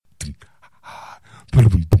Boom,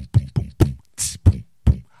 boom, boom, boom, boom, tss, boom,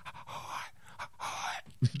 boom.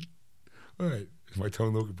 All right, it's my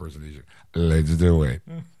Tone Loc impersonation. Let's do it.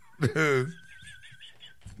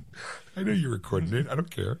 I know you're recording it. I don't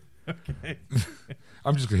care. Okay.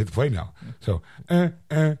 I'm just gonna hit the play now. So,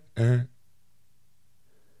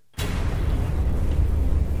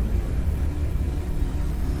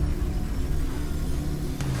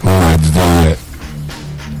 Let's do it.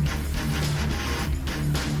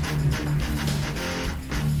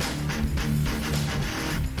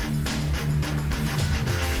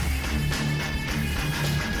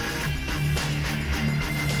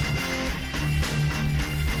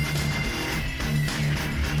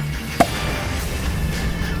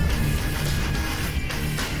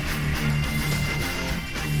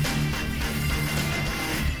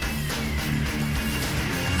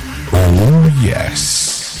 Oh,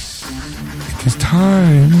 yes. It is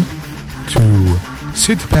time to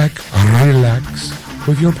sit back, relax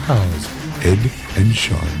with your pals, Ed and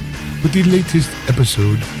Sean, with the latest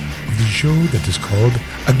episode of the show that is called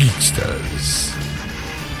A Geeksters.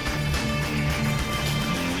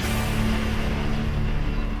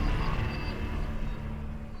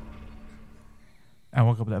 And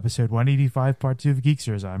welcome to episode 185, part 2 of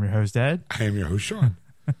Geeksters. I'm your host, Ed. I am your host, Sean.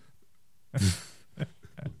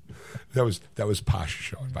 That was posh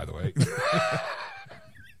Sean, by the way.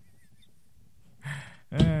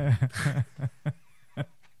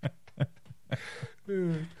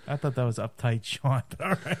 I thought that was uptight Sean, but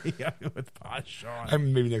all right, yeah, with posh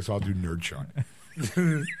Sean. Maybe next time I'll do nerd Sean.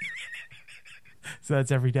 So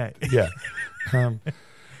that's every day. Yeah.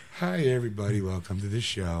 Hi, everybody. Welcome to the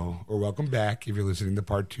show, or welcome back if you're listening to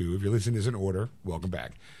part 2. If you're listening as an order, welcome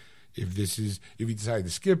back. If you decided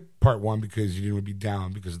to skip part 1 because you didn't want to be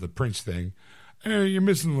down because of the Prince thing, you're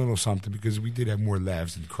missing a little something because we did have more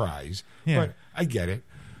laughs and cries. Yeah. But I get it.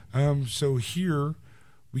 So here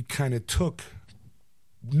we kind of took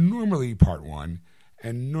normally part 1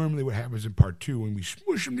 and normally what happens in part 2 when we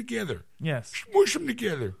smush them together. Yes. Smush them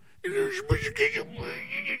together.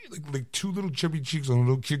 Like two little chubby cheeks on a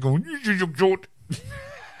little kid going, "You're so cute."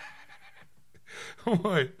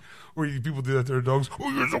 What? Or people do that to their dogs. "Oh,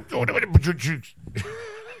 you're so cute. I'm going to put your cheeks."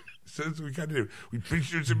 So that's what we kind of do. We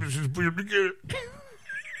pinch their siblings and put them together.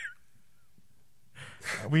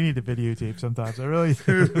 We need to videotape sometimes. I really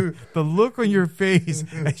do. The look on your face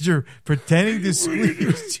as you're pretending to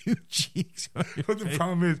squeeze two cheeks on your But the face.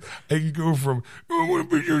 problem is, I can go from, "I want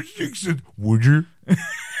to put your cheeks in." "Would you?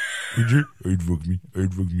 Would you? I'd fuck me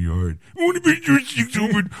hard. I want to put your cheeks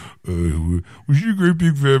open." Was she a great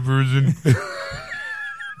big fat person?"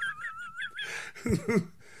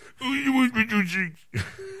 "Oh, you want to put your cheeks."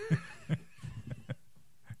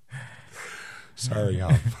 Sorry,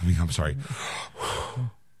 I'm sorry. All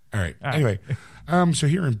right. Anyway, so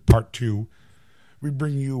here in part 2, we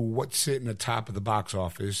bring you what's sitting at the top of the box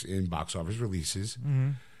office in box office releases.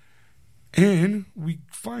 Mm-hmm. And we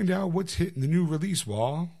find out what's hitting the new release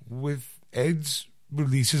wall with Ed's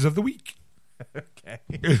releases of the week. Okay.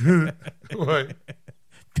 What?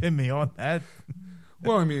 Pin me on that.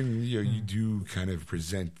 Well, I mean, you do kind of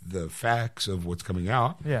present the facts of what's coming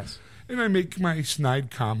out. Yes. And I make my snide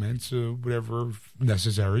comments, whatever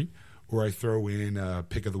necessary, or I throw in a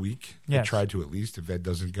pick of the week. Yes. I try to, at least. If that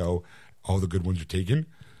doesn't go, all the good ones are taken.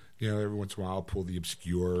 Every once in a while I'll pull the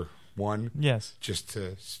obscure one. Yes. Just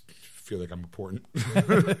to feel like I'm important.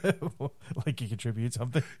 Like you contribute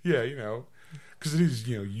something. Yeah, because it is,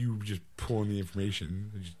 you just pulling the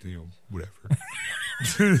information, just, whatever.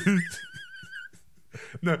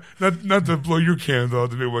 not to blow your candle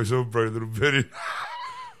out to make myself bright a little bit.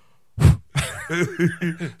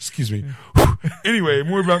 Excuse me. Anyway,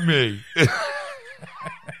 more about me.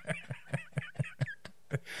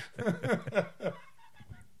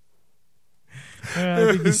 I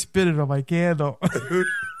think you spit it on my candle.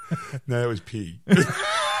 No, that was pee.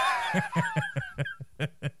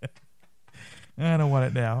 I don't want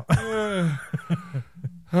it now.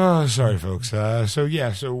 Oh, sorry, folks. So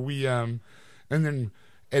we and then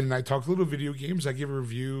Ed and I talked a little video games. I give a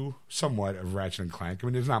review somewhat of Ratchet and Clank. I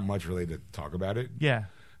mean, there's not much really to talk about it. Yeah.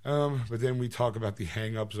 But then we talk about the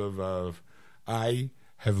hang-ups of I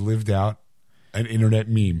have lived out an internet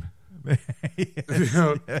meme.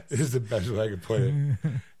 Is the best way I could put it.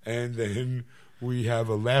 And then we have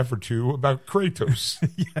a laugh or two about Kratos.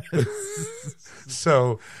 Yes.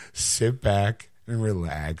 So sit back and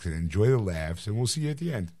relax and enjoy the laughs, and we'll see you at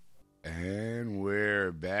the end. And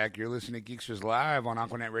we're back. You're listening to Geeksters Live on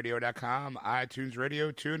AquanetRadio.com, iTunes Radio,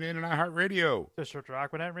 TuneIn, and iHeartRadio. Just search for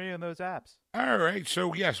Aquanet Radio in those apps. All right.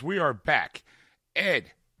 So, yes, we are back.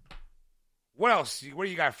 Ed, What else? What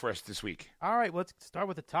do you got for us this week? All right, let's start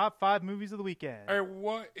with the top 5 movies of the weekend. All right,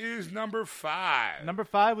 what is number 5? Number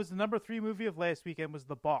 5 was the number 3 movie of last weekend, was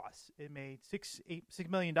The Boss. It made $6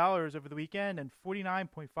 million over the weekend and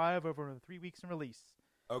 $49.5 over the 3 weeks in release.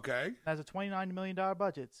 Okay. It has a $29 million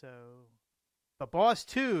budget, so The Boss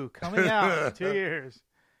 2 coming out in 2 years.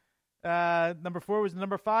 Number 4 was the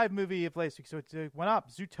number 5 movie of last week, so it went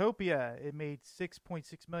up. Zootopia. It made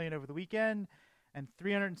 $6.6 million over the weekend and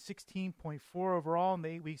 $316.4 overall in the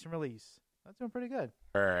 8 weeks in release. That's doing pretty good.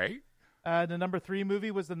 All right. The number 3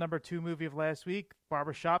 movie was the number 2 movie of last week,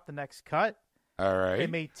 Barbershop: The Next Cut. All right. It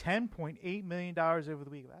made $10.8 million over the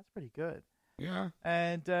week. That's pretty good. Yeah.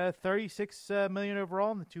 And $36 million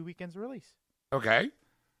overall in the 2 weekends of release. Okay.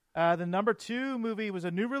 The number 2 movie was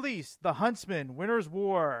a new release, The Huntsman: Winter's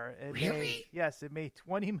War. Really? It made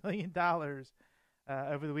 $20 million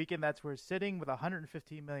over the weekend. That's where it's sitting with a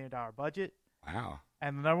 $115 million budget. Wow.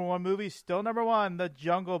 And the number 1 movie, still number 1, The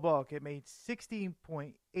Jungle Book. It made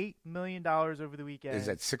 $16.8 million over the weekend. Is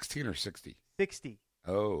that 16 or 60? 60.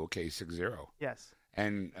 Oh, okay, 60. Yes.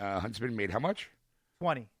 And Huntsman made how much?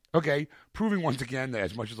 20. Okay, proving once again that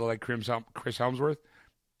as much as I like Chris Helmsworth,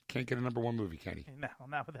 can't get a number 1 movie, can he? No,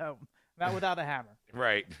 not without a hammer.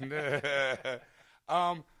 Right.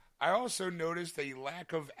 I also noticed a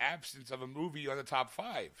lack of absence of a movie on the top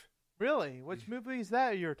 5. Really? Which movie is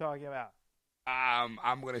that you're talking about?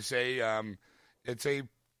 I'm going to say it's a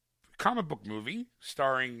comic book movie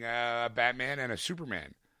starring Batman and a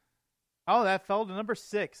Superman. Oh, that fell to number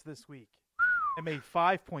 6 this week. It made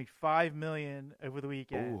 $5.5 million over the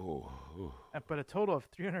weekend. Ooh. But a total of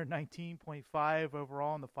 $319.5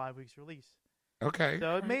 overall in the 5 weeks release. Okay.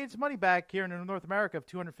 So it made its money back here in North America of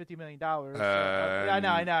 $250 million. I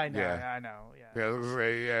know.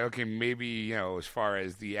 Yeah, okay, maybe, as far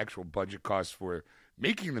as the actual budget costs for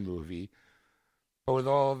making the movie, but with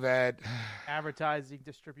all that advertising,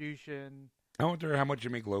 distribution. I wonder how much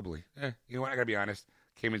you make globally. You know what? I got to be honest.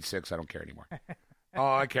 Came in 6. I don't care anymore.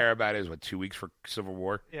 All I care about is, 2 weeks for Civil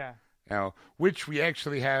War? Yeah. Now, which we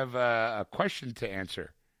actually have a question to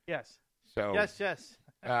answer. Yes. So Yes.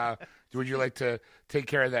 Would you like to take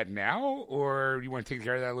care of that now, or do you want to take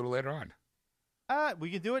care of that a little later on?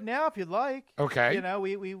 We can do it now if you'd like. Okay.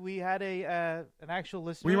 We had an actual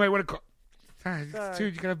listener. We might want to call.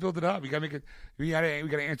 Dude, you gotta build it up. You gotta make it. We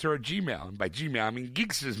gotta answer our Gmail, and by Gmail I mean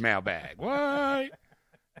Geeks' mailbag. What?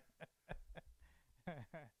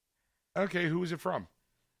 Okay, who is it from?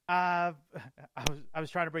 I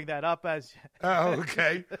was trying to bring that up as. Oh,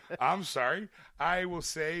 okay. I'm sorry. I will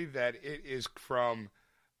say that it is from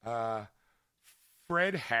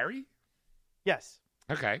Fred Harry. Yes.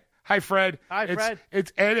 Okay. Hi, Fred. Hi, Fred.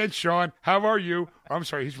 It's Ed and Sean. How are you? Oh, I'm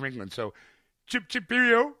sorry. He's from England. So, chip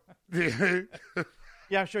cheerio. Yeah,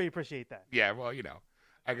 I'm sure you appreciate that. Yeah. Well, I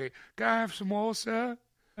go, can I have some more, sir?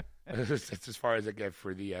 That's as far as I get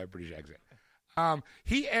for the British accent.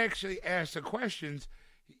 He actually asked the questions.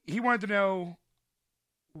 He wanted to know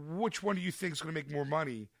which one do you think is going to make more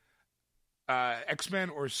money, X-Men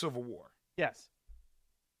or Civil War? Yes.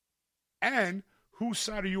 And whose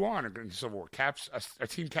side are you on in Civil War? Cap's a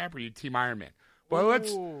Team Cap or you Team Iron Man? Well,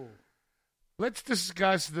 let's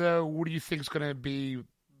discuss what do you think is going to be,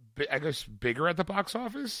 I guess, bigger at the box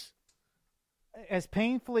office? As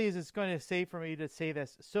painfully as it's going to say for me to say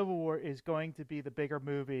this, Civil War is going to be the bigger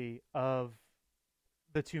movie of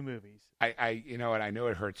the 2 movies. I you know what? I know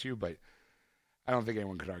it hurts you, but I don't think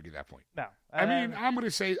anyone could argue that point. No. I mean, I'm going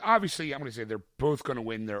to say, obviously, they're both going to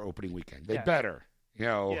win their opening weekend. They better,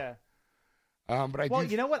 Yeah.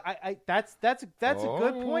 But you know what? That's a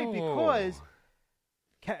good point because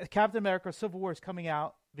Captain America: Civil War is coming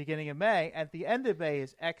out beginning of May. At the end of May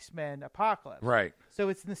is X-Men: Apocalypse. Right. So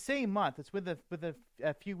it's in the same month. It's with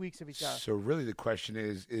a few weeks of each other. So really, the question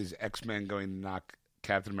is X-Men going to knock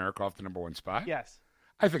Captain America off the number 1 spot? Yes.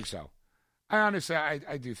 I think so. I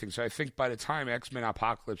do think so. I think by the time X-Men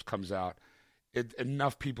Apocalypse comes out,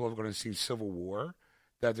 enough people are going to see Civil War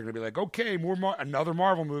that they're going to be like, okay, another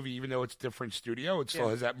Marvel movie, even though it's a different studio. It still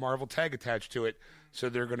has that Marvel tag attached to it. So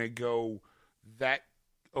they're going to go that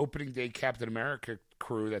opening day Captain America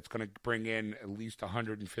crew that's going to bring in at least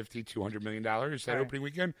 $150, $200 million that opening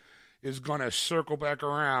weekend is going to circle back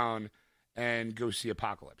around and go see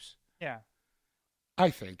Apocalypse. Yeah.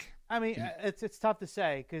 I think. I mean, it's tough to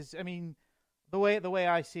say because, I mean, the way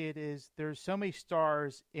I see it is there's so many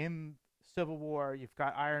stars in Civil War. You've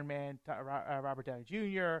got Iron Man, Robert Downey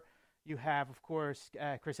Jr. You have, of course,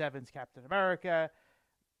 Chris Evans, Captain America.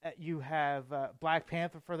 You have Black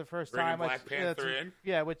Panther for the first time. Black Panther in?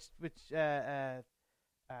 Yeah, which Boseman?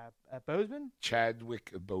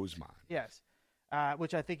 Chadwick Boseman. Yes.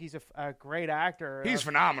 which I think he's a great actor. He's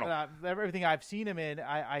phenomenal. Everything I've seen him in,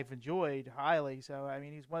 I've enjoyed highly. So, I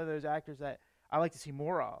mean, he's one of those actors that I like to see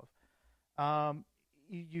more of.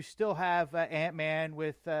 You still have Ant-Man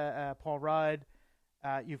with Paul Rudd.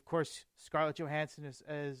 You, of course, Scarlett Johansson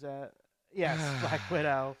as Black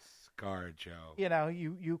Widow. ScarJo. You know,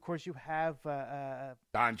 you of course you have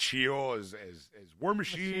Don Cheadle as War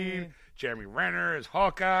Machine, Jeremy Renner as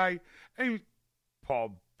Hawkeye, and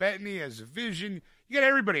Paul Bettany as Vision. You got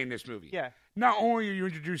everybody in this movie. Yeah. Not only are you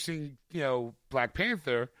introducing, Black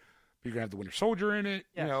Panther, but you're gonna have the Winter Soldier in it.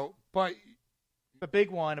 Yes. But the big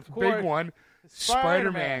one, of course. Big one.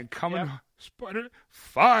 Spider-Man coming. Yep.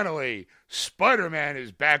 Finally, Spider-Man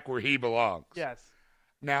is back where he belongs. Yes.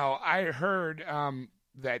 Now, I heard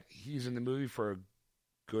that he's in the movie for a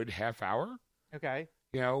good half hour. Okay.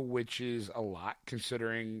 Which is a lot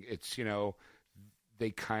considering it's,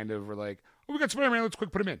 they kind of were like, oh, we got Spider-Man, let's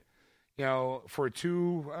quick put him in. For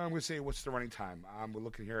I'm going to say, what's the running time? We're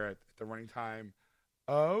looking here at the running time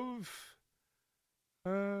of,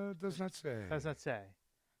 does not say. Does not say.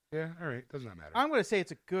 Yeah, all right, does not matter. I'm going to say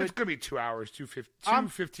it's going to be 2 hours,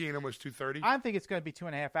 2:15, almost 2:30. I think it's going to be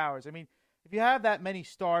 2.5 hours. I mean, if you have that many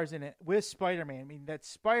stars in it with Spider-Man, I mean, that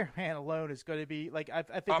Spider-Man alone is going to be like I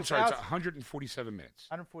think. I'm sorry, it's 147 minutes.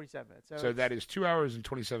 147 minutes. So that is 2 hours and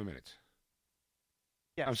 27 minutes.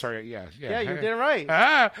 Yes. I'm sorry. Yeah. Yeah, you did it right.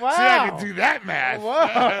 Wow. See, I can do that math.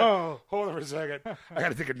 Whoa. Hold on for a second. I got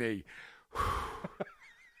to take a knee.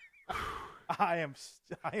 I am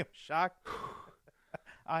shocked.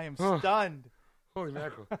 I am stunned. Holy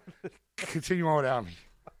mackerel. Continue on without me.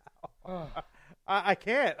 I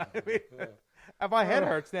can't. I mean, my head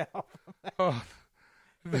hurts now. I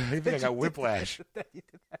think I got whiplash.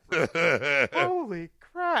 Holy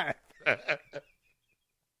crap.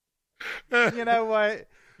 You know what?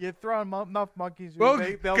 You throw enough monkeys. Well,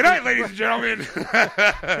 good night, ladies and gentlemen.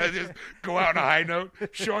 Just go out on a high note.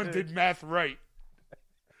 Sean did math right.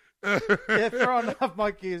 Yeah, throw enough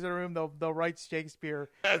monkeys in a room, they'll write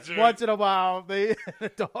Shakespeare. That's right. Once in a while, the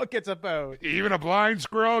dog gets a bone. Even a blind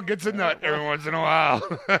squirrel gets a nut every once in a while.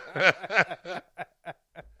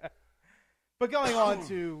 But going on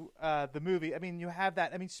to the movie, I mean, you have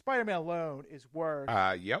that. I mean, Spider-Man alone is worth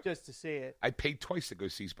just to see it. I paid twice to go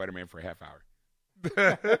see Spider-Man for a half hour.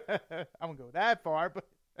 I won't go that far, but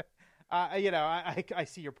I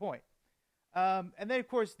see your point. And then, of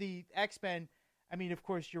course, the X-Men. I mean, of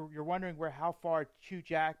course, you're wondering how far Hugh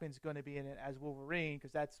Jackman's going to be in it as Wolverine,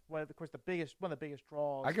 because that's one of the biggest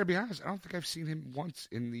draws. I gotta be honest, I don't think I've seen him once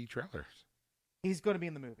in the trailers. He's going to be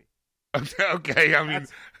in the movie. Okay, I mean,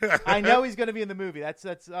 I know he's going to be in the movie. That's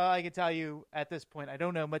all I can tell you at this point. I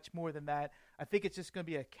don't know much more than that. I think it's just going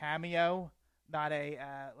to be a cameo, not a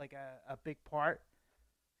big part,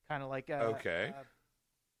 kind of like the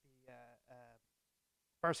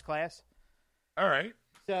First Class. All right.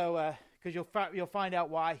 So. Because you'll find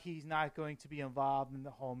out why he's not going to be involved in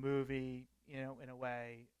the whole movie, in a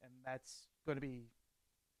way, and that's going to be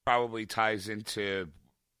probably ties into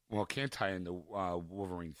can't tie into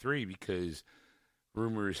Wolverine 3 because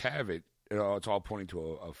rumors have it it's all pointing to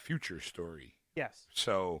a future story. Yes.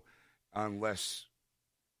 So unless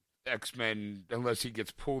he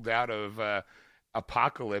gets pulled out of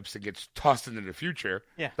Apocalypse and gets tossed into the future,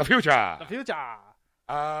 the future.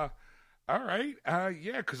 All right.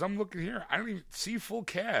 Yeah, because I'm looking here. I don't even see full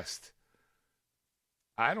cast.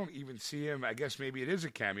 I don't even see him. I guess maybe it is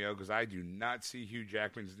a cameo because I do not see Hugh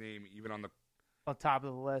Jackman's name even on top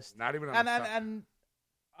of the list. Not even on the top. And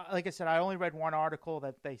like I said, I only read one article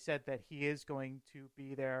that they said that he is going to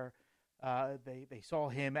be there. They saw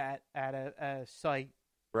him at a site.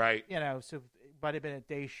 Right. So it might have been a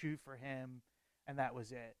day shoot for him, and that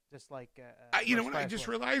was it. Just like you know what I just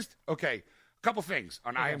realized? Okay. Couple things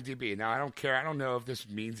on IMDb. Now, I don't care. I don't know if this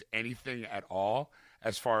means anything at all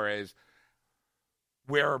as far as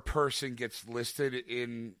where a person gets listed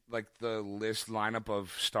in like the list lineup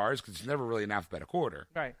of stars because it's never really in alphabetical order.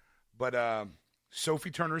 Right. But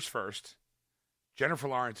Sophie Turner's first, Jennifer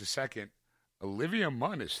Lawrence is second, Olivia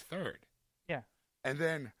Munn is third. Yeah. And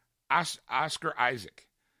then Oscar Isaac.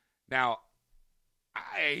 Now,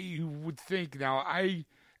 I would think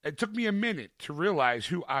it took me a minute to realize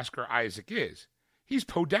who Oscar Isaac is. He's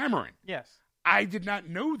Poe Dameron. Yes. I did not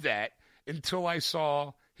know that until I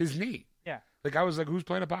saw his name. Yeah. Like, I was like, who's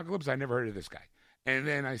playing Apocalypse? I never heard of this guy. And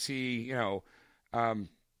then I see, we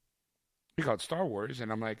call it Star Wars,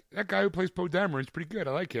 and I'm like, that guy who plays Poe Dameron's pretty good.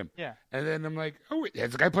 I like him. Yeah. And then I'm like, oh, wait,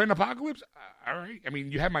 that's the guy playing Apocalypse? All right. I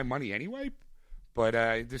mean, you had my money anyway, but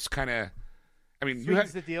this kind of,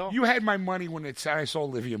 the deal. You had my money when I saw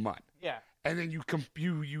Olivia Munn. Yeah. And then you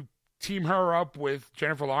team her up with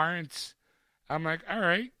Jennifer Lawrence, I'm like, all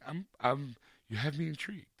right, you have me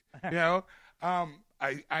intrigued.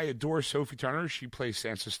 I adore Sophie Turner. She plays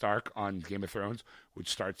Sansa Stark on Game of Thrones, which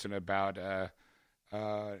starts in about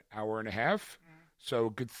hour and a half. So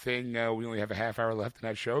good thing we only have a half hour left in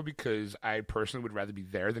that show because I personally would rather be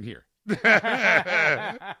there than here.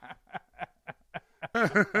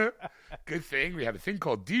 Good thing we have a thing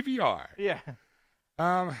called DVR. Yeah.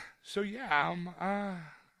 So yeah,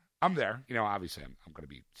 I'm there. Obviously I'm going to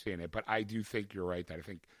be seeing it, but I do think you're right that I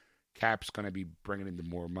think Cap's going to be bringing in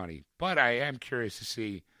more money. But I am curious to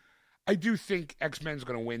see. I do think X-Men's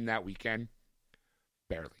going to win that weekend.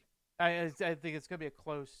 Barely. I think it's going to be a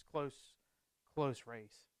close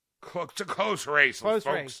race. It's a close race, Close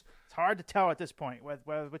folks. race. It's hard to tell at this point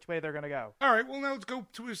which way they're going to go. All right, well, now let's go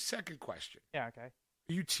to his second question. Yeah, okay.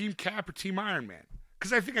 Are you Team Cap or Team Iron Man?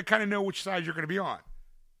 Because I think I kind of know which side you're going to be on.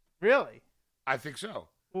 Really? I think so.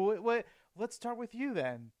 Well, let's start with you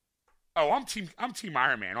then. Oh, I'm Team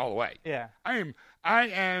Iron Man all the way. Yeah. I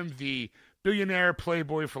am the billionaire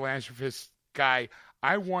playboy philanthropist guy.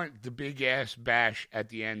 I want the big ass bash at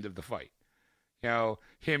the end of the fight.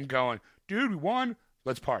 Him going, dude, we won.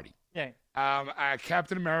 Let's party. Yeah.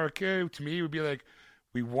 Captain America to me would be like,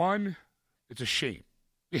 we won. It's a shame.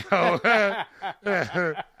 All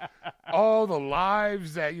the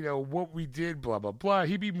lives that what we did, blah blah blah.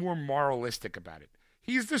 He'd be more moralistic about it.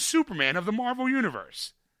 He's the Superman of the Marvel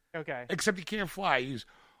universe. Okay. Except he can't fly. He's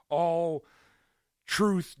all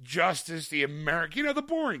truth, justice, the American, the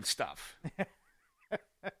boring stuff.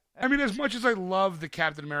 I mean, as much as I love the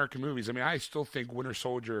Captain America movies, I still think Winter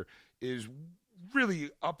Soldier is really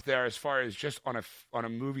up there as far as just on a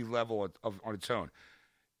movie level on its own.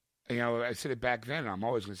 I said it back then, and I'm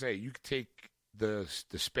always going to say, you could take the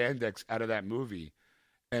spandex out of that movie,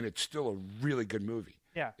 and it's still a really good movie.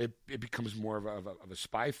 Yeah. It becomes more of a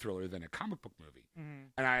spy thriller than a comic book movie. Mm-hmm.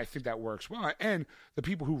 And I think that works well. And the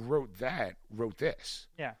people who wrote this.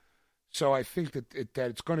 Yeah. So I think that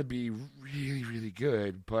it's going to be really, really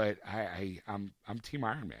good. But I'm Team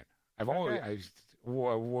Iron Man.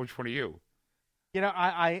 Which one are you? You're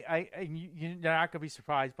not gonna be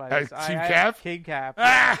surprised by this. Team Cap? King Cap.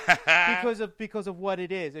 Yeah. because of what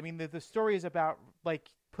it is. I mean, the story is about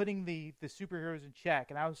putting the superheroes in check,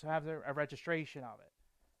 and I also have a registration of it.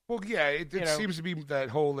 Well, yeah, it seems to be that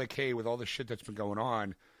whole hey, with all the shit that's been going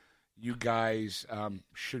on, you guys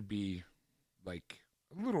should be a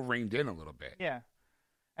little reined in a little bit. Yeah,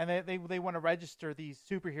 and they want to register these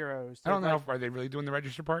superheroes. I don't know. Are they really doing the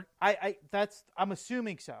register part? I'm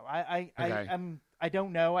assuming so. I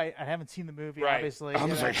don't know. I haven't seen the movie, right. Obviously. I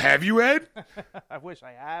was have you, Ed? I wish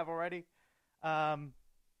I have already. I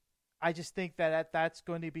just think that's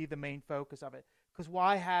going to be the main focus of it. Because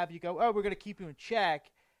why have you go? Oh, we're going to keep you in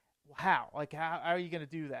check. How? How are you going to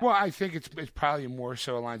do that? Well, I think it's probably more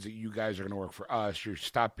so lines that you guys are going to work for us.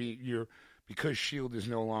 Because Shield is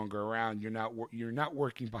no longer around. You're not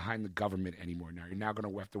working behind the government anymore. Now you're now going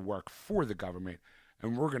to have to work for the government,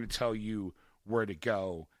 and we're going to tell you where to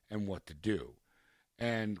go and what to do.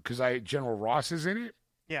 And because General Ross is in it,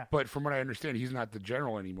 yeah. But from what I understand, he's not the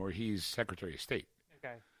general anymore. He's Secretary of State.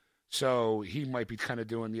 Okay. So he might be kind of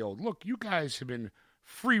doing the old look. You guys have been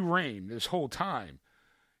free reign this whole time.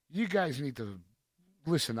 You guys need to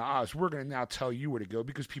listen to us. We're going to now tell you where to go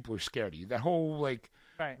because people are scared of you. That whole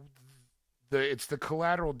right. It's the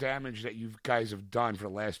collateral damage that you guys have done for the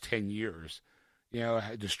last 10 years.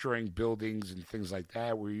 Destroying buildings and things like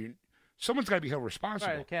that. Where someone's got to be held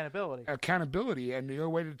responsible. Right, accountability. Accountability, and the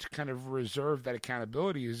only way to kind of reserve that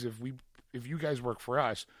accountability is if you guys work for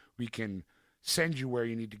us, we can send you where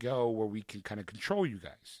you need to go, where we can kind of control you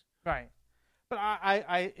guys. Right. But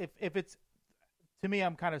if it's to me,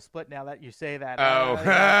 I'm kind of split now that you say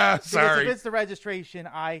that. Sorry. If it's the registration,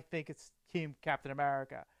 I think it's Team Captain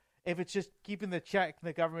America. If it's just keeping the check,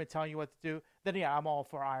 the government telling you what to do, then yeah, I'm all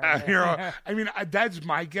for Iron Man. That's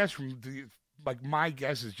my guess. My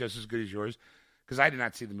guess is just as good as yours because I did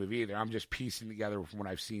not see the movie either. I'm just piecing together from what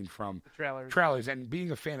I've seen from the trailers. And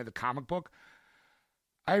being a fan of the comic book,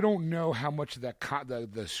 I don't know how much of that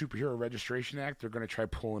the Superhero Registration Act they're going to try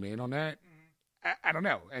pulling in on that. Mm-hmm. I don't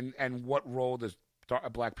know. And what role does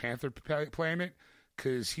Black Panther play in it?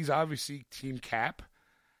 Because he's obviously Team Cap.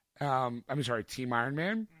 Team Iron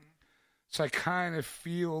Man. Mm-hmm. So I kind of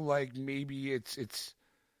feel like maybe it's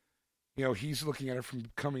he's looking at it from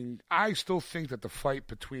becoming. I still think that the fight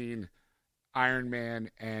between Iron Man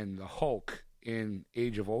and the Hulk in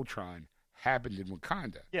Age of Ultron happened in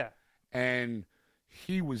Wakanda. Yeah. And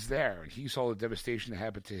he was there, and he saw the devastation that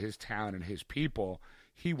happened to his town and his people.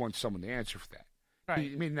 He wants someone to answer for that.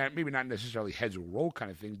 Right. Maybe not necessarily heads will roll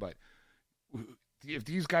kind of thing, but if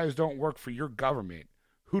these guys don't work for your government,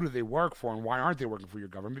 who do they work for and why aren't they working for your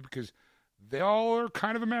government? Because they all are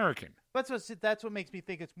kind of American. That's what makes me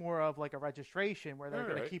think it's more of like a registration where they're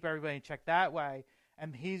going to keep everybody in check that way.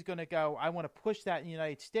 And he's going to go, I want to push that in the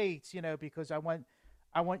United States, because I want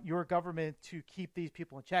your government to keep these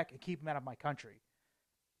people in check and keep them out of my country.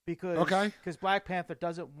 Because Black Panther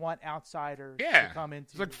doesn't want outsiders to come into.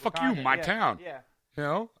 It's like, fuck you, my town.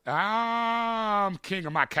 Yeah. I'm king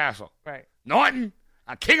of my castle. Right. Norton,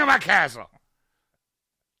 I'm king of my castle.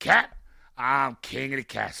 Cat, I'm king of the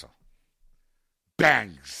castle.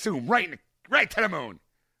 Bang, zoom, right to the moon.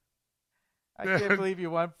 I can't believe you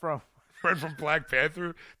went from Black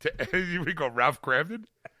Panther to we go Ralph Cramden.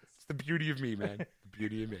 It's the beauty of me, man. The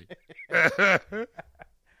beauty of me.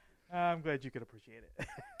 I'm glad you could appreciate it.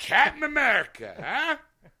 Captain America, huh?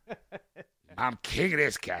 I'm king of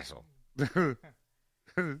this castle. I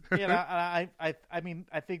mean,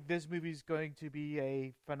 I think this movie's going to be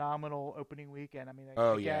a phenomenal opening weekend. I mean,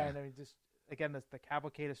 the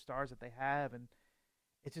cavalcade of stars that they have, and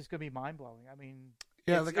it's just going to be mind blowing. I mean,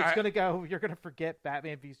 it's going to go. You're going to forget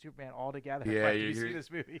Batman v Superman altogether. Yeah, you see this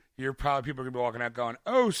movie. You're probably people are going to be walking out going,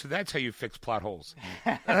 "Oh, so that's how you fix plot holes."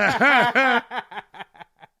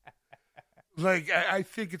 I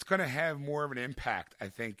think it's going to have more of an impact. I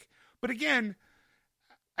think, but again,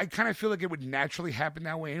 I kind of feel like it would naturally happen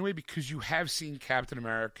that way anyway because you have seen Captain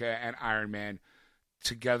America and Iron Man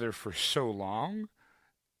together for so long,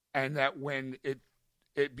 and that when it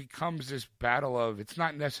becomes this battle of it's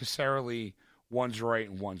not necessarily one's right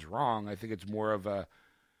and one's wrong. I think it's more of a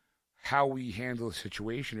how we handle a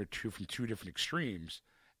situation or two from two different extremes,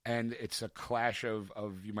 and it's a clash of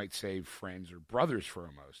you might say friends or brothers for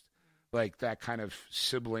almost. Like that kind of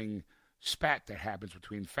sibling spat that happens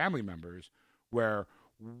between family members where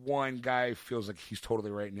one guy feels like he's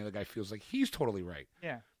totally right and the other guy feels like he's totally right.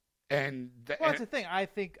 Yeah. And that's the thing. I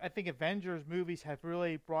think Avengers movies have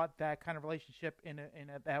really brought that kind of relationship in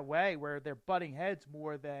that way where they're butting heads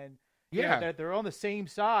more than they're on the same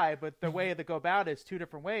side, but the way they go about it is two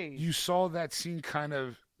different ways. You saw that scene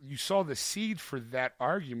you saw the seed for that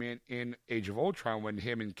argument in Age of Ultron when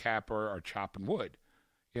him and Cap are chopping wood.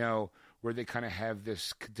 Where they kind of have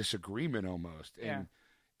this disagreement almost. And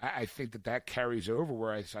I think that carries over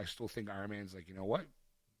where I still think Iron Man's like, you know what?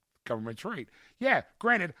 Government's right. Yeah,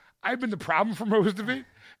 granted, I've been the problem for most of it.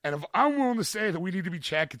 And if I'm willing to say that we need to be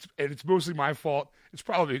checked, and it's mostly my fault, it's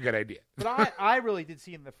probably a good idea. But I really did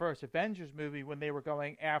see in the first Avengers movie when they were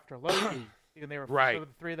going after Loki. And they were the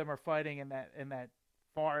three of them are fighting in that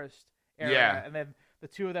forest area. Yeah. And then the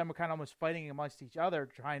two of them were kind of almost fighting amongst each other,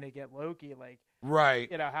 trying to get Loki. Like, right.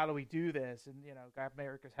 How do we do this? And Captain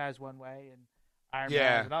America has one way, and Iron Man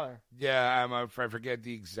has another. Yeah, I forget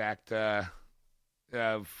the exact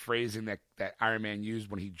phrasing that Iron Man used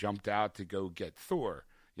when he jumped out to go get Thor.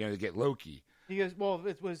 To get Loki. He goes, "Well,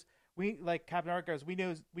 it was Captain America goes, we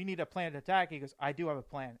need a plan to attack." He goes, "I do have a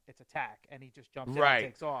plan. It's attack," and he just jumps in and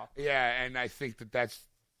takes off. Yeah, and I think that's.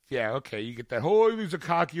 Yeah, okay, you get that whole, he's a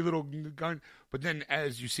cocky little gun. But then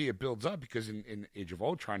as you see it builds up, because in Age of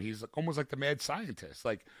Ultron, he's almost like the mad scientist.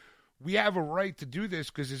 Like, we have a right to do this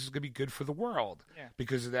because this is going to be good for the world. Yeah.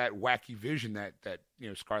 Because of that wacky vision that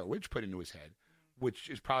Scarlet Witch put into his head, which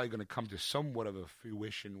is probably going to come to somewhat of a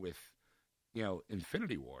fruition with,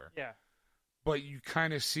 Infinity War. Yeah. But you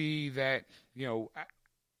kind of see that,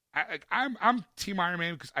 I'm Team Iron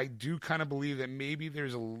Man because I do kind of believe that maybe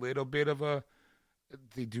there's a little bit of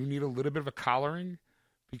they do need a little bit of a collaring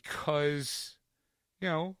because,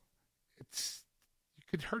 you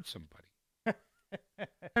could hurt somebody.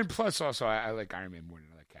 And plus, also, I like Iron Man more than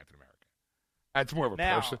I like Captain America. That's more of a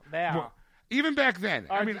person. Now. Even back then.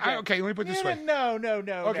 I mean, okay, let me put it this way. No.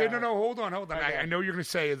 Okay, no, hold on. Okay. I know you're going to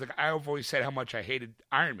say, I've always said how much I hated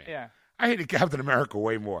Iron Man. Yeah. I hated Captain America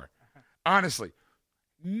way more. Honestly.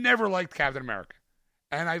 Never liked Captain America.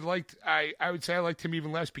 And I would say I liked him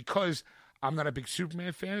even less because I'm not a big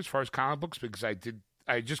Superman fan as far as comic books because I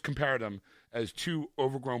just compared them as two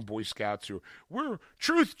overgrown Boy Scouts who were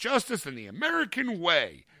truth, justice, and the American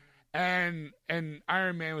way. And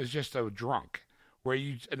Iron Man was just a drunk,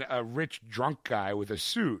 a rich drunk guy with a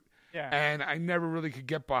suit. Yeah. And I never really could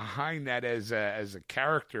get behind that as a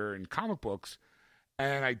character in comic books.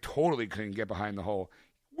 And I totally couldn't get behind the whole,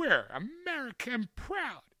 we're American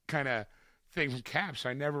proud kind of thing from Cap. So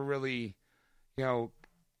I never really,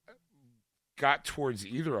 got towards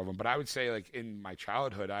either of them. But I would say, in my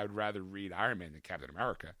childhood, I would rather read Iron Man than Captain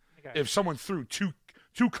America. Okay. If someone threw two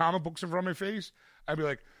comic books in front of my face, I'd be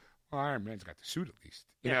like, well, Iron Man's got the suit at least.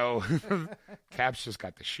 Cap's just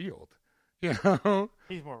got the shield. He's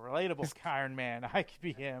more relatable, Iron Man. I could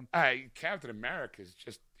be him. Captain America is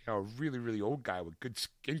a really, really old guy with good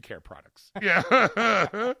skincare products. Yeah.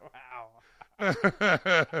 Wow.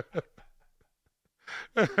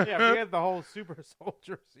 Yeah, forget the whole super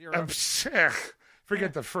soldier serum.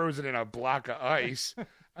 Forget the frozen in a block of ice.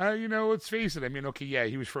 Let's face it. I mean, okay, yeah,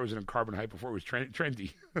 he was frozen in carbon hype before it was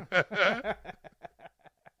trendy.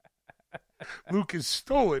 Lucas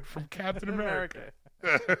stole it from Captain America.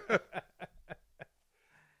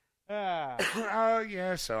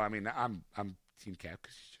 Yeah. So I mean, I'm Team Cap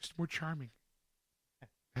because he's just more charming.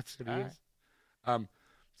 That's what he is. Right.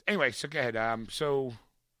 Anyway, so go ahead. So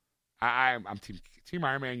I'm Team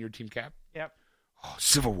Iron Man. You're Team Cap. Yep. Oh,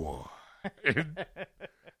 Civil War.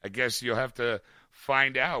 I guess you'll have to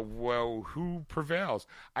find out, well, who prevails.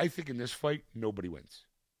 I think in this fight, nobody wins.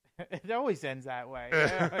 It always ends that way.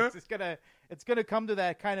 It's gonna come to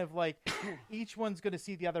that kind of like each one's gonna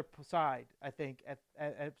see the other side. I think at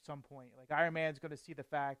some point, like Iron Man's gonna see the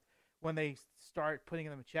fact when they start putting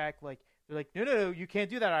them in check. Like they're like, no, you can't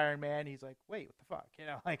do that, Iron Man. He's like, wait, what the fuck?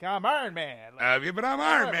 Like I'm Iron Man. Like, yeah, but I'm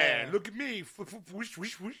Iron Man. Look at me. Whoosh,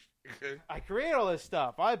 whoosh, whoosh. I create all this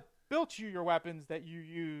stuff. I built you your weapons that you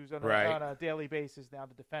use on a daily basis now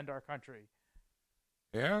to defend our country.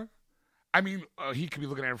 Yeah. I mean, he could be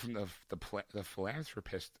looking at it from the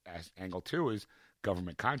philanthropist angle too, is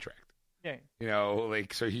government contract. Yeah.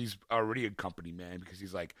 So he's already a company man because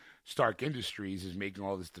he's like, Stark Industries is making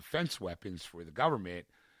all this defense weapons for the government.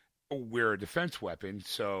 We're a defense weapon,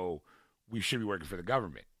 so we should be working for the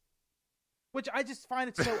government. Which I just find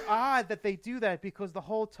it so odd that they do that, because the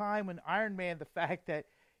whole time when Iron Man, the fact that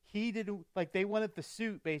he didn't, like, they wanted the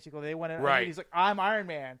suit, basically. They wanted, right. He's like, I'm Iron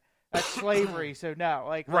Man. That's slavery, so no.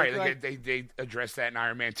 They addressed that in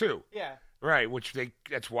Iron Man 2. Yeah. Right,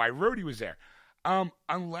 that's why Rhodey was there.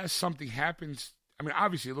 Unless something happens, I mean,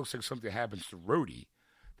 obviously it looks like something happens to Rhodey,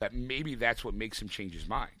 that maybe that's what makes him change his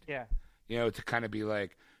mind. Yeah. To kind of be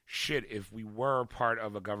like, shit, if we were part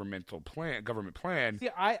of a government plan. See,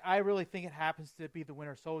 I really think it happens to be the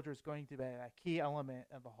Winter Soldier is going to be a key element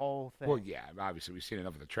of the whole thing. Well, yeah, obviously we've seen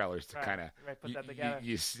enough of the trailers to kind of put that together.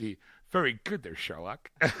 You see, very good there, Sherlock.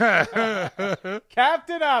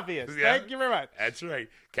 Captain Obvious. Yeah, thank you very much. That's right,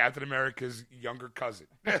 Captain America's younger cousin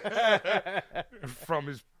from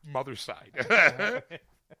his mother's side.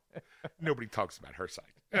 Nobody talks about her side.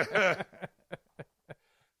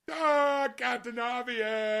 Captain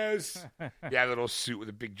Obvious. Yeah, little suit with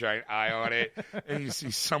a big giant eye on it. And you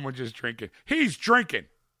see someone just drinking. He's drinking.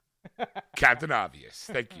 Captain Obvious.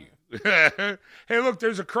 Thank you. Hey, look,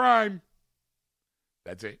 there's a crime.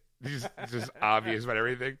 That's it. He's just obvious about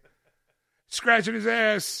everything. Scratching his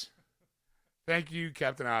ass. Thank you,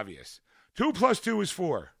 Captain Obvious. 2 + 2 is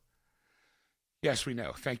 4. Yes, we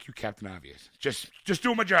know. Thank you, Captain Obvious. Just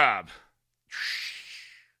doing my job.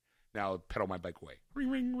 Now I'll pedal my bike away. Ring,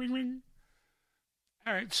 ring, ring, ring.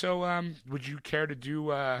 All right, so would you care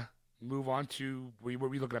to move on to, what were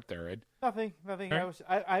we looking up there, Ed? Nothing. Right.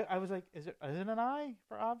 I was like, is it an I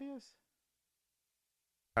for obvious?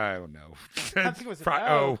 I don't know. I think it was an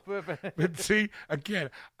O. But see, again,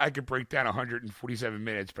 I could break down 147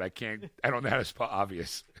 minutes, but I don't know how to spell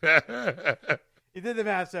obvious. You did the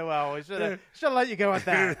math so well. We should have let you go with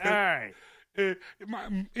that. All right.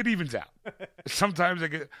 It evens out. Sometimes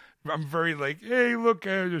I'm very like, hey, look,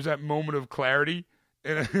 there's that moment of clarity.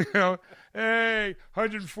 And, hey,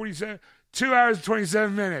 147, 2 hours and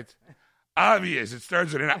 27 minutes. Obvious. It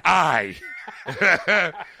starts with an I.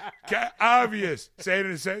 Obvious. Say it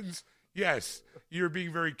in a sentence. Yes, you're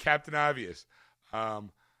being very Captain Obvious.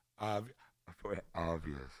 Obvious.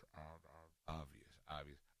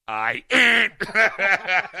 I ain't.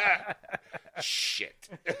 Shit.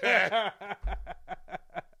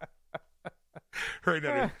 Right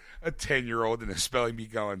now, a 10-year-old and a spelling bee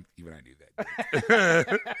going, even I knew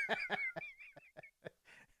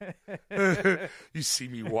that. You see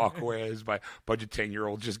me walk away as my bunch of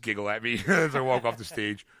 10-year-olds just giggle at me as I walk off the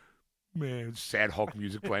stage. Man, sad Hulk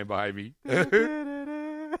music playing behind me. What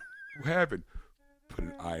happened? Put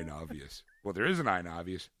an I in obvious. Well, there is an I in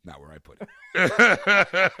obvious. Not where I put it.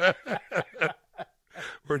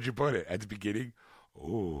 Where'd you put it? At the beginning?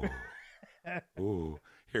 Oh.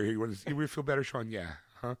 Here, you feel better, Sean? Yeah.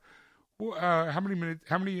 Huh? Well, how many minutes?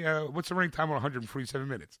 What's the running time on 147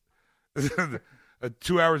 minutes?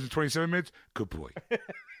 2 hours and 27 minutes? Good boy.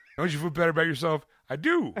 Don't you feel better about yourself? I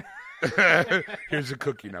do. Here's a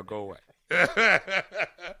cookie. Now go away.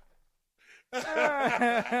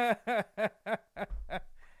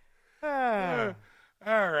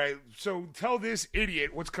 All right. So tell this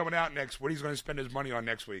idiot what's coming out next, what he's going to spend his money on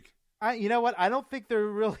next week. You know what? I don't think there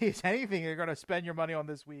really is anything you're going to spend your money on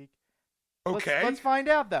this week. Okay. Let's find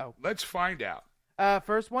out, though. Let's find out.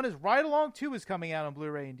 First one is Ride Along 2 is coming out on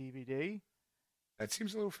Blu-ray and DVD. That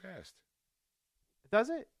seems a little fast. Does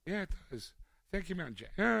it? Yeah, it does. I think it came out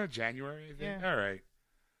in January, I think. Yeah. All right.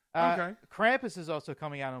 Okay. Krampus is also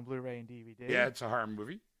coming out on Blu-ray and DVD. Yeah, it's a horror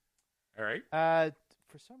movie. All right.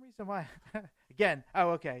 For some reason, why? Again,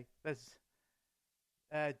 okay. That's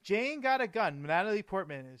Jane Got a Gun. Natalie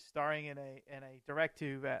Portman is starring in a direct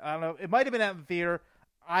to. I don't know. It might have been out in the theater.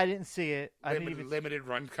 I didn't see it. Limited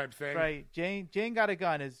run type thing. Right. Jane Got a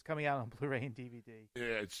Gun is coming out on Blu-ray and DVD.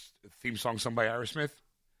 Yeah, it's a theme song sung by Aerosmith.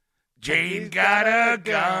 Jane got a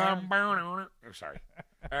gun. Oh, sorry.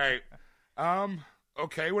 All right.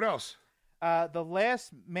 Okay. What else? The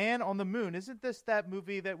Last Man on the Moon. Isn't this that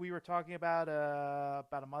movie that we were talking about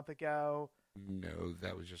a month ago? No,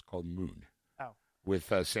 that was just called Moon. Oh.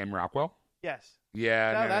 With Sam Rockwell? Yes.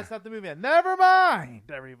 Yeah. No, that's not the movie. Never mind,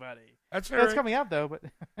 everybody. That's coming out, though, but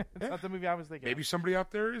it's not the movie I was thinking Maybe of. somebody out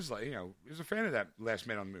there is is a fan of that Last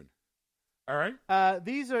Man on the Moon. All right.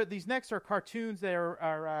 These next are cartoons that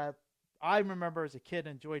are I remember as a kid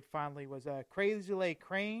enjoyed fondly was Crazy Lake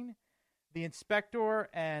Crane, The Inspector,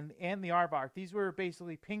 and the Aardvark. These were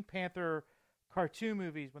basically Pink Panther cartoon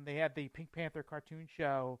movies when they had the Pink Panther cartoon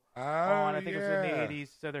show on. I think it was in the 80s,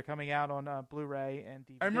 so they're coming out on Blu-ray and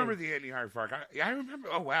DVD. I remember the Andy Aardvark. I remember.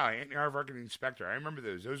 Oh wow, Andy Aardvark and the Inspector. I remember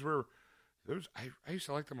those. I used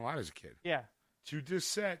to like them a lot as a kid. Yeah. To this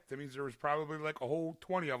set, that means there was probably like a whole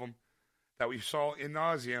 20 of them that we saw in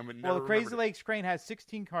nauseum. And well, the Crazy Lake Crane has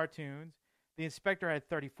 16 cartoons. The Inspector had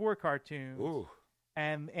 34 cartoons. Ooh.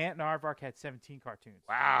 And Ant and Aardvark had 17 cartoons.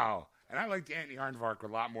 Wow. And I liked Ant and Aardvark a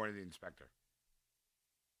lot more than the Inspector.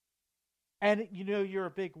 And you're a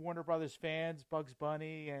big Warner Brothers fans, Bugs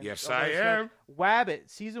Bunny, and yes, I am. Wabbit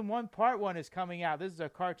season 1, part 1 is coming out. This is a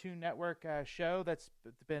Cartoon Network show that's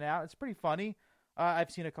been out. It's pretty funny. I've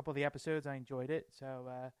seen a couple of the episodes. I enjoyed it,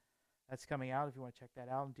 so that's coming out. If you want to check that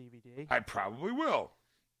out on DVD, I probably will.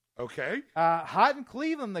 Okay. Hot in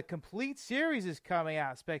Cleveland, the complete series is coming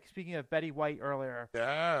out. Speaking of Betty White earlier.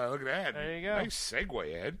 Yeah, look at that. There you go. Nice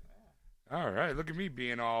segue, Ed. All right, look at me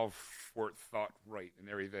being all thought right and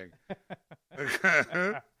everything.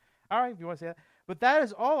 All right, if you want to say that. But that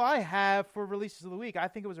is all I have for releases of the week. I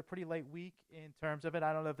think it was a pretty light week in terms of it.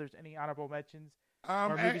 I don't know if there's any honorable mentions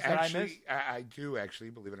or movies that I missed. I do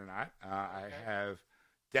actually, believe it or not. I have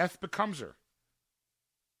Death Becomes Her.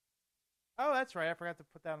 Oh, that's right. I forgot to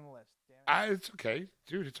put that on the list. Damn it. It's okay,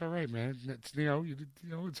 dude. It's all right, man. It's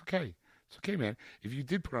it's okay. It's okay, man. If you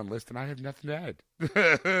did put it on the list, then I have nothing to add.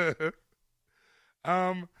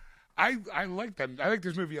 I like that. I like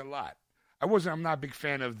this movie a lot. I'm not a big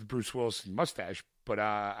fan of the Bruce Willis mustache, but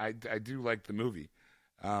I do like the movie.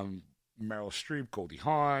 Meryl Streep, Goldie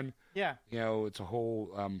Hawn. Yeah. It's a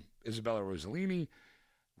whole Isabella Rossellini,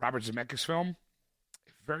 Robert Zemeckis film.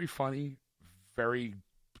 Very funny, very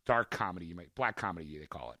dark comedy, black comedy they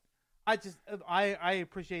call it. I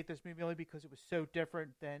appreciate this movie only because it was so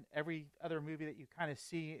different than every other movie that you kind of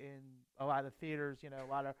see in a lot of theaters. A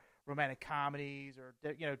lot of romantic comedies or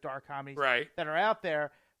dark comedies that are out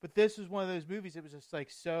there. But this was one of those movies. It was just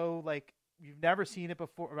you've never seen it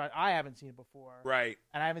before. I haven't seen it before, right?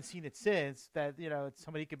 And I haven't seen it since. That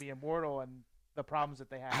somebody could be immortal and the problems that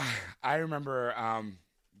they have. I remember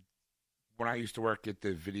when I used to work at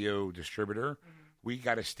the video distributor. Mm-hmm. We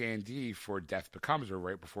got a standee for Death Becomes Her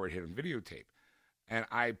right before it hit on videotape. And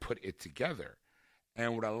I put it together.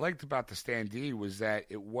 And what I liked about the standee was that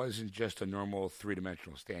it wasn't just a normal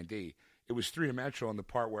three-dimensional standee. It was three-dimensional in the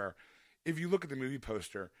part where, if you look at the movie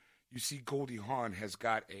poster, you see Goldie Hawn has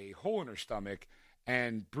got a hole in her stomach,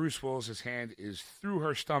 and Bruce Willis's hand is through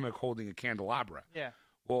her stomach holding a candelabra. Yeah.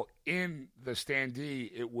 Well, in the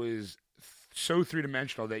standee, it was so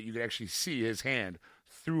three-dimensional that you could actually see his hand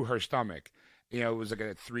through her stomach. It was like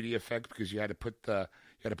a 3D effect because you had to put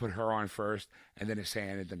her on first, and then his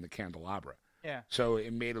hand, and then the candelabra. Yeah. So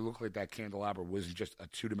it made it look like that candelabra wasn't just a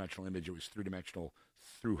two-dimensional image; it was three-dimensional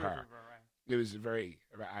through her. Right. It was very,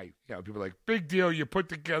 people are like, big deal. You put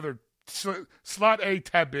together slot A,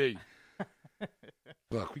 tab B.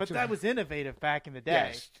 Look, but that was innovative back in the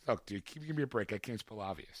day. Yes. Look, dude, give me a break. I can't spell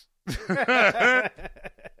obvious.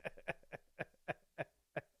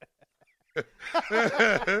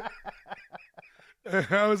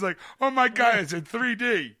 I was like, oh my God, it's in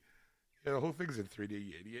 3D. Yeah, the whole thing's in 3D,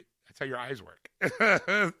 you idiot. That's how your eyes work.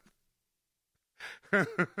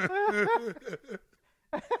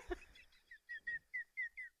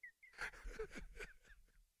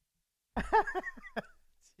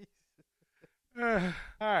 All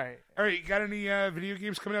right. You got any video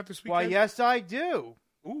games coming out this weekend? Well, yes, I do.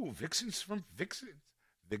 Ooh, Vixens from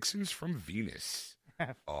Venus.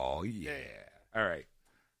 Oh, yeah. All right.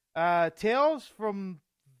 Tales from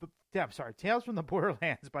the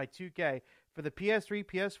Borderlands by 2K for the PS3,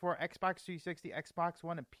 PS4, Xbox 360, Xbox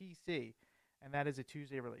One, and PC, and that is a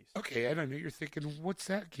Tuesday release. Okay, I don't know. You're thinking, what's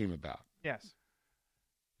that game about? Yes.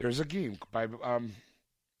 There's a game by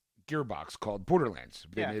Gearbox called Borderlands.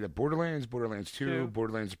 They made a Borderlands, Borderlands 2,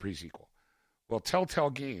 Borderlands pre-sequel. Well, Telltale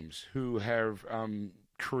Games, who have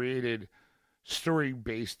created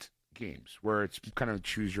story-based games where it's kind of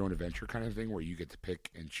choose your own adventure kind of thing, where you get to pick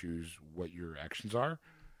and choose what your actions are.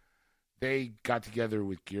 They got together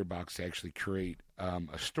with Gearbox to actually create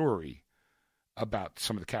a story about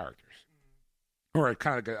some of the characters, or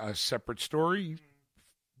kind of like a separate story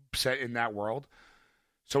set in that world.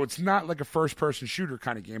 So it's not like a first-person shooter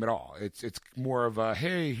kind of game at all. It's more of a,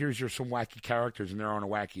 hey, here's some wacky characters, and they're on a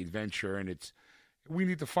wacky adventure, and it's, we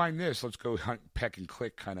need to find this. Let's go hunt, peck, and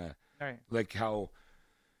click, kind of like how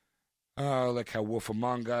Wolf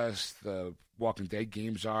Among Us, the Walking Dead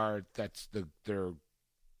games are. That's their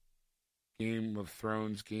Game of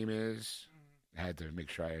Thrones game is. I had to make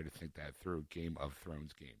sure I had to think that through. Game of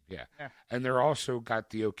Thrones game, yeah. And they're also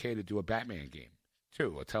got the okay to do a Batman game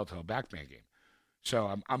too, a Telltale Batman game.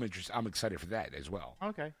 So I'm interested. I'm excited for that as well.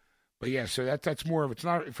 Okay. But yeah, so that's more of, it's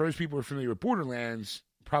not, for those people who are familiar with Borderlands,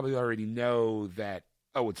 probably already know that,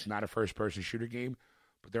 it's not a first-person shooter game.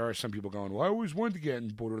 But there are some people going, well, I always wanted to get in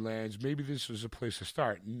Borderlands. Maybe this was a place to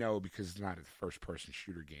start. No, because it's not a first-person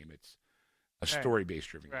shooter game. It's a story-based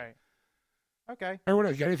driven game. Right. Okay. All right, what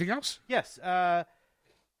else? You got anything else? Yes.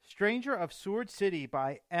 Stranger of Sword City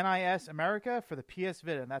by NIS America for the PS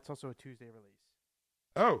Vita, and that's also a Tuesday release.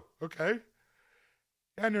 Oh, okay.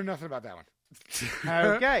 I know nothing about that one.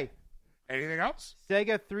 Okay. Anything else?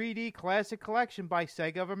 Sega 3D Classic Collection by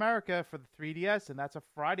Sega of America for the 3DS, and that's a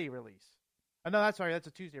Friday release. Oh, no, that's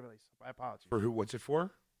a Tuesday release. My apologies. For who? What's it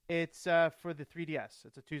for? It's for the 3DS.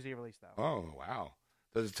 It's a Tuesday release, though. Oh, wow.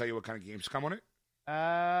 Does it tell you what kind of games come on it?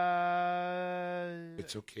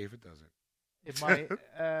 It's okay if it doesn't. It might.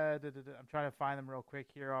 I'm trying to find them real quick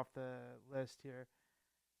here off the list here.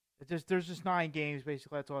 There's just 9 games,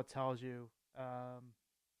 basically. That's all it tells you.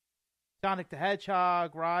 Sonic the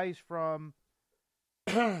Hedgehog, Rise from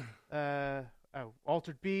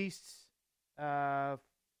Altered Beasts. Wow,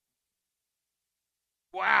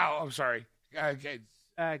 I'm sorry.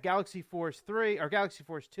 Galaxy Force 3 or Galaxy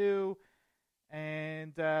Force 2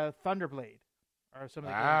 and Thunderblade are some of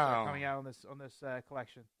the games that are coming out on this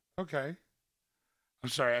collection. Okay. I'm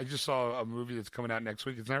sorry. I just saw a movie that's coming out next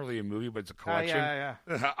week. It's not really a movie, but it's a collection. Yeah.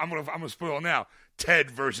 I'm gonna spoil it now. Ted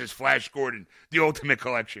versus Flash Gordon, the Ultimate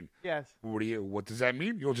Collection. Yes. What does that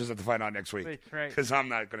mean? You'll just have to find out next week. Right. Because I'm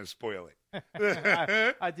not gonna spoil it.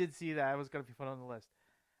 I did see that. It was gonna be put on the list.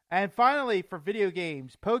 And finally, for video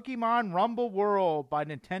games, Pokemon Rumble World by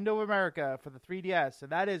Nintendo of America for the 3DS,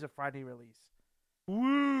 and that is a Friday release.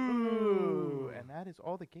 Woo! And that is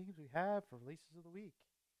all the games we have for releases of the week.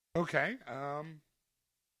 Okay. All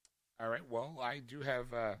right. Well, I do have.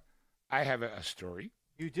 I have a story.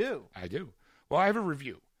 You do? I do. Well, I have a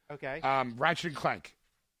review. Okay. Ratchet and Clank.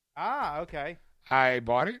 Okay. I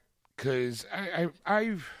bought it because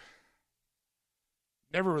I've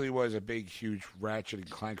never really was a big, huge Ratchet and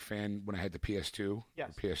Clank fan when I had the PS2 or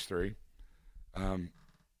PS3.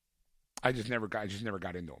 I just never got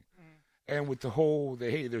into them. And with the whole,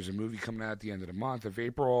 there's a movie coming out at the end of the month of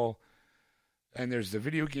April, and there's the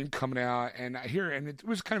video game coming out, and it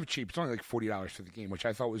was kind of cheap. It's only like $40 for the game, which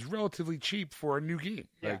I thought was relatively cheap for a new game.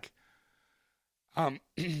 Yeah. I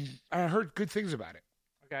heard good things about it.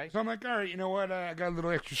 Okay. So I'm like, all right, you know what? I got a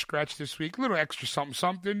little extra scratch this week, a little extra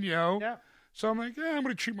something, you know. Yeah. So I'm like, I'm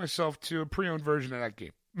going to treat myself to a pre-owned version of that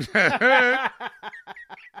game.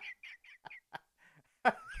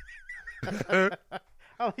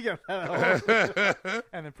 I like it.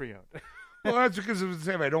 And then pre-owned. Well, that's because if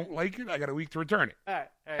I don't like it, I got a week to return it. All right.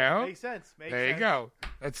 You know? Makes sense. There you go.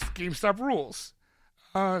 That's GameStop rules.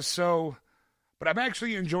 But I'm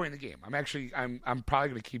actually enjoying the game. I'm probably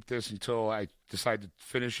going to keep this until I decide to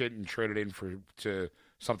finish it and trade it in to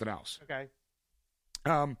something else. Okay.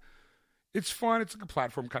 It's fun. It's like a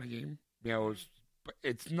platform kind of game. You know,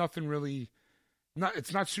 it's nothing really.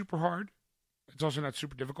 It's not super hard. It's also not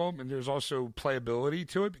super difficult, and there's also playability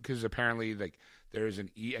to it because apparently, like, there's a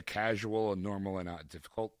casual, a normal, and a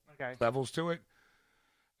difficult levels to it.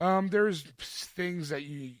 There's things that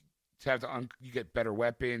you have to you get better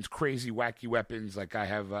weapons, crazy, wacky weapons. Like I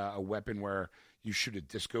have a weapon where you shoot a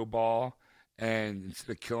disco ball, and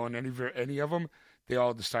instead of killing any of them, they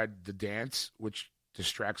all decide to dance, which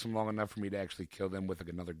distracts them long enough for me to actually kill them with like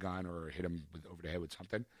another gun or hit them over the head with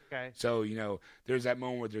something. Okay. So, there's that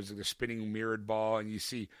moment where there's like the spinning mirrored ball and you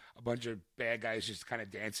see a bunch of bad guys just kind of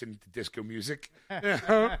dancing to disco music.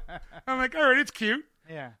 I'm like, all right, it's cute.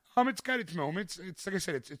 Yeah. It's got its moments. It's like I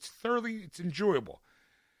said, it's enjoyable.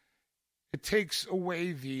 It takes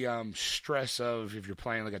away the stress of if you're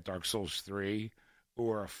playing like a Dark Souls 3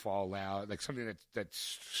 or a Fallout, like something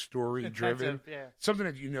that's story driven, yeah. something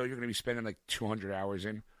that you're going to be spending like 200 hours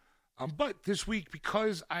in. But this week,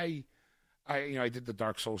 because I did the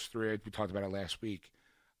Dark Souls 3, we talked about it last week.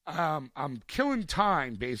 I'm killing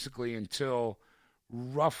time basically until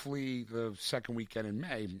roughly the second weekend in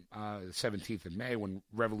May, the 17th of May, when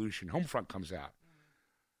Revolution Homefront comes out.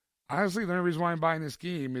 Honestly, the only reason why I'm buying this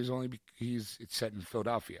game is only because it's set in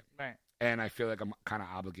Philadelphia. Right. And I feel like I'm kind of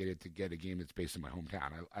obligated to get a game that's based in my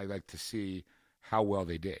hometown. I like to see how well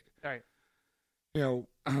they did. Right.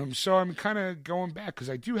 So I'm kind of going back because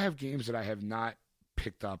I do have games that I have not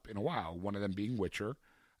picked up in a while. One of them being Witcher.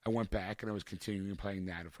 I went back and I was continuing playing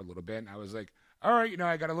that for a little bit. And I was like, all right,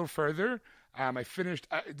 I got a little further. I finished.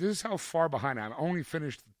 This is how far behind I am. I only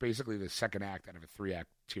finished basically the second act out of a 3-act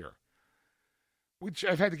tier, which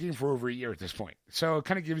I've had the game for over a year at this point. So it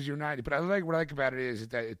kind of gives you an idea. But what I like about it is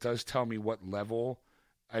that it does tell me what level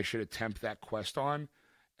I should attempt that quest on.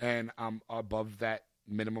 And I'm above that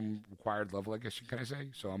minimum required level, I guess you kind of say.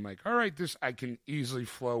 So I'm like, all right, I can easily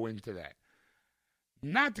flow into that.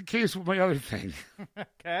 Not the case with my other thing.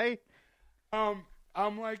 Okay.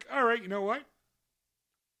 I'm like, all right, you know what?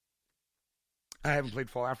 I haven't played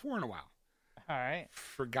Fallout 4 in a while. All right.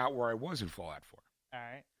 Forgot where I was in Fallout 4. All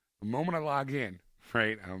right. The moment I log in,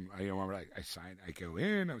 right, I go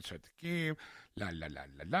in, I start the game, la, la, la,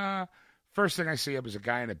 la, la. First thing I see up is a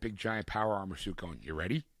guy in a big, giant power armor suit going, you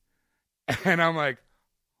ready? And I'm like,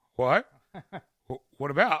 what? What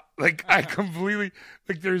about? Like, I completely,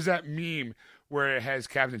 like, there's that meme where it has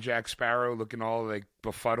Captain Jack Sparrow looking all, like,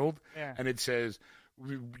 befuddled. Yeah. And it says,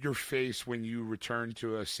 your face when you return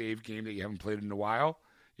to a save game that you haven't played in a while.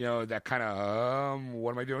 That kind of,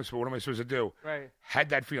 what am I doing? So what am I supposed to do? Right. Had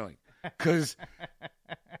that feeling. Because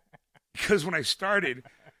when I started,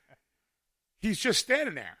 he's just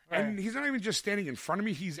standing there. Right. And he's not even just standing in front of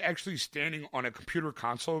me. He's actually standing on a computer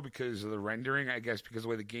console because of the rendering, I guess, because of the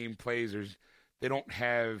way the game plays. They don't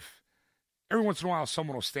have, every once in a while,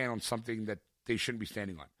 someone will stand on something that they shouldn't be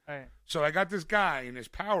standing on. Right. So I got this guy in his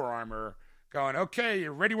power armor going, okay,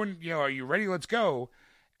 you're ready are you ready? Let's go.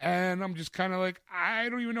 And I'm just kind of like, I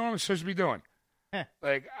don't even know what I'm supposed to be doing.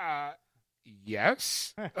 Like,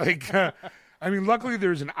 yes. Like, luckily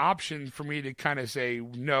there's an option for me to kind of say,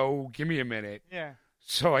 no, give me a minute. Yeah.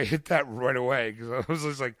 So I hit that right away because I was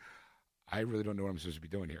just like, I really don't know what I'm supposed to be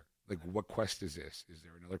doing here. Like, what quest is this? Is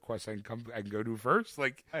there another quest I can go do first?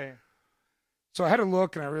 Like, so I had to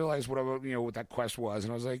look and I realized what that quest was.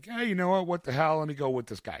 And I was like, hey, you know what the hell? Let me go with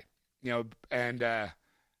this guy. And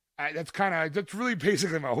that's really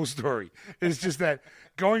basically my whole story. It's just that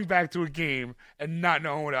going back to a game and not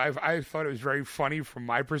knowing what I thought it was very funny from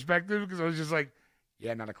my perspective because I was just like,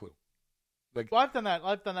 yeah, not a clue. Like, well, I've done that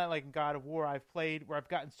like in God of War. I've played where I've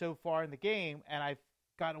gotten so far in the game and I've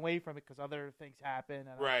gotten away from it because other things happen and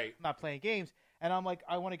I'm not playing games. And I'm like,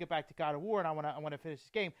 I want to get back to God of War and I want to finish this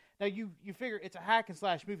game. Now you figure it's a hack and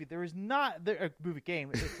slash movie. There is not a movie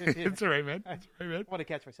game. It's all right, man. It's all right, man. I want to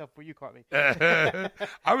catch myself before you caught me. I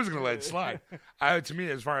was going to let it slide. To me,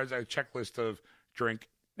 as far as a checklist of drink,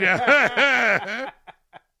 yeah,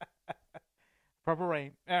 Purple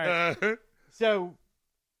Rain. All right. So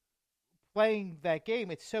playing that game,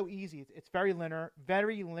 it's so easy. It's very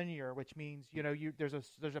linear, which means there's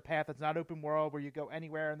a path that's not open world where you go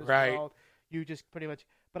anywhere in this world. You just pretty much.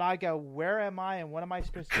 But I go, where am I and what am I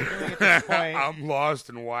supposed to be doing at this point? I'm lost,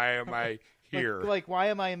 and why am I here? Like, why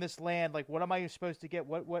am I in this land? Like, what am I supposed to get?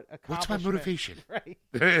 What accomplishment? What's my motivation? Right.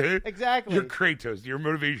 Exactly. You're Kratos. Your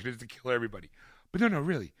motivation is to kill everybody. But no,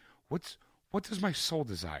 really. What does my soul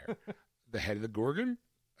desire? The head of the Gorgon?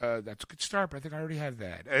 That's a good start, but I think I already have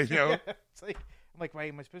that. It's like, I'm like, wait,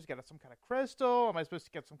 am I supposed to get some kind of crystal? Am I supposed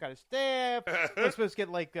to get some kind of staff? Am I supposed to get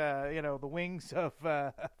like, the wings of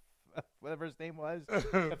whatever his name was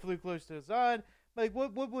that flew close to the sun? Like,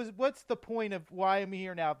 what's the point of why I'm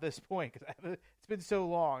here now at this point? Because it's been so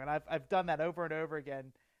long, and I've done that over and over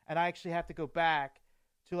again, and I actually have to go back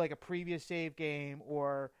to like a previous save game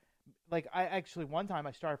or like I actually one time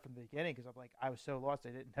I started from the beginning because I'm like I was so lost I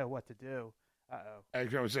didn't know what to do. I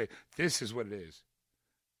would say this is what it is.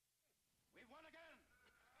 We won again.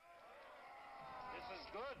 This is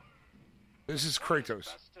good. This is Kratos.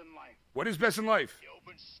 Best in life. What is best in life? The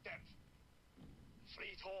open steppe,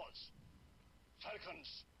 fleet horse,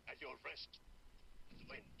 falcons at your wrist,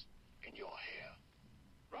 wind in your hair.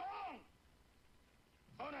 Wrong!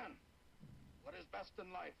 Conan, what is best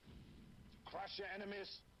in life? To crush your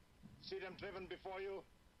enemies, see them driven before you,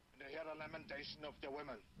 and to hear the lamentation of their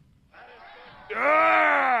women. That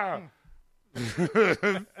is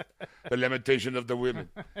The lamentation of the women.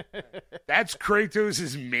 That's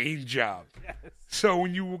Kratos' main job. Yes. So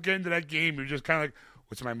when you get into that game, you're just kind of like,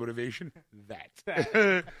 what's my motivation?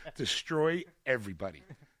 That. Destroy everybody.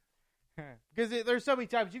 Because there's so many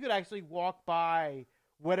times you could actually walk by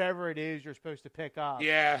whatever it is you're supposed to pick up.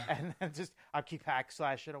 Yeah. And then just, I'll keep hack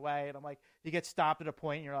slashing away. And I'm like, you get stopped at a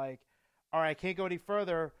point and you're like, all right, I can't go any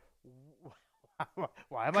further.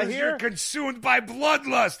 Why am I Because here? you're consumed by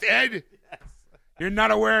bloodlust, Ed. Yes. You're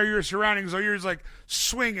not aware of your surroundings, so you're just like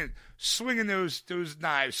swinging those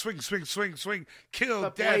knives. Swing. Kill, The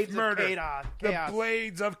death, blades murder. of chaos. The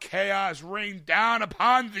blades of chaos rain down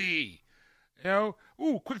upon thee. You know?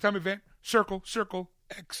 Ooh, quick time event. Circle,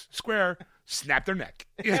 X, square. Snap their neck.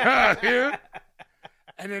 Yeah.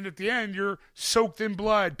 And then at the end, you're soaked in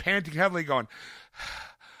blood, panting heavily, going,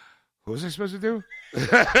 what was I supposed to do?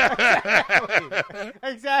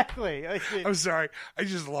 Exactly. I'm sorry. I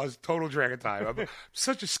just lost total track of time. I'm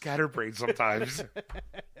such a scatterbrain sometimes.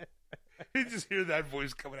 You just hear that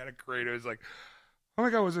voice coming out of Kratos like, oh my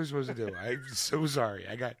God, what was I supposed to do? I'm so sorry.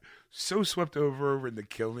 I got so swept over in the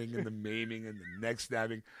killing and the maiming and the neck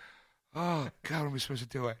snapping. Oh God, what am I supposed to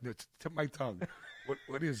do? It's tip my tongue.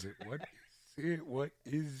 What is it? What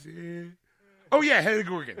is it? Oh yeah, Head of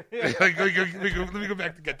Gorgon. Let me go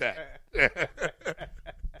back to get that.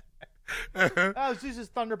 Oh, Zeus's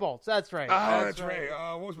Thunderbolts. That's right. Oh, that's right.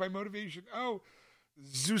 What was my motivation? Oh,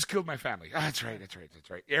 Zeus killed my family. Oh, that's right.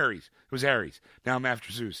 Ares. It was Ares. Now I'm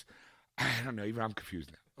after Zeus. I don't know. Even I'm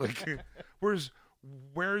confused now. Like, where's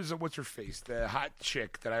what's her face? The hot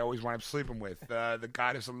chick that I always wind up sleeping with. The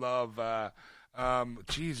goddess of love.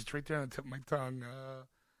 Geez, it's right there on the tip of my tongue.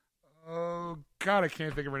 Oh God, I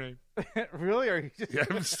can't think of her name. Really? Or are you just... Yeah,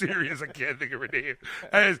 I'm serious. I can't think of her name.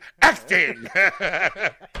 That is acting.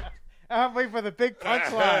 I'm waiting for the big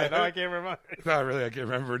punchline. No, I can't remember. No, really, I can't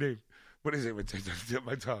remember her name. What is it? It's on the tip of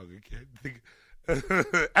my tongue. I can't think.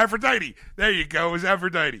 Aphrodite. There you go. It was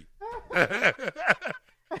Aphrodite.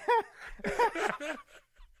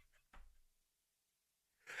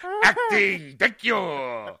 Acting. Thank you.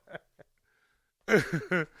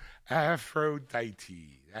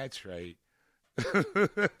 Aphrodite. That's right.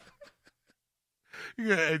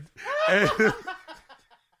 Yeah,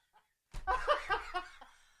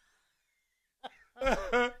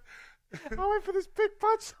 I'll wait for this big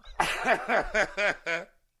punchline.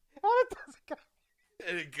 Oh, it doesn't go.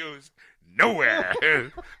 and it goes nowhere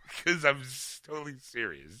because I'm totally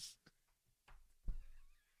serious.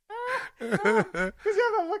 Because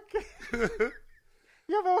you have a look.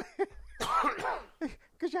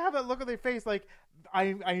 Because you have that look on their face like,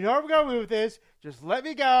 I know I'm going to move this. Just let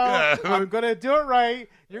me go. Yeah. I'm going to do it right.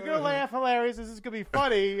 You're going to laugh hilarious. This is going to be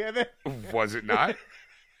funny. And then Was it not?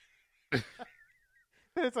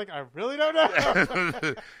 it's like, I really don't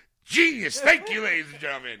know. Genius. Thank you, ladies and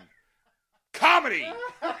gentlemen. Comedy.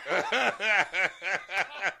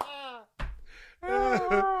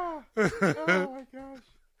 Oh my gosh.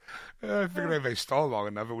 I figured if I stalled long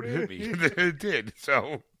enough, it would hit me. It did.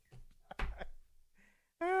 So,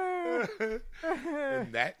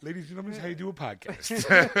 and that, ladies and gentlemen, is how you do a podcast.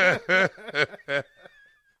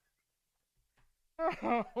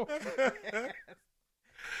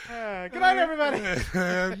 Good night, everybody.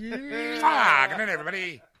 Good night,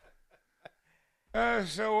 everybody.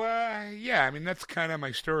 Yeah, I mean, that's kind of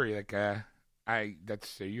my story. Like,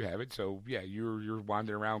 that's you have it. So, yeah, you're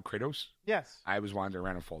wandering around Kratos. Yes. I was wandering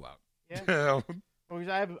around in Fallout. Yeah. Well,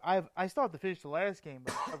 I still have to finish the last game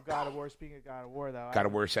of God of War. Speaking of God of War, though. God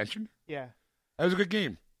of War Ascension? Yeah. That was a good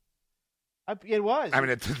game. It was. I mean,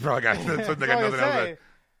 it's probably got That's something all I nothing else. say.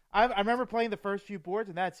 I remember playing the first few boards,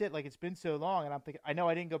 and that's it. Like, it's been so long, and I'm thinking, I know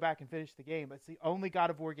I didn't go back and finish the game, but it's the only God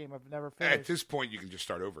of War game I've never finished. At this point, you can just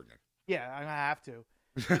start over again. Yeah, I'm gonna have to,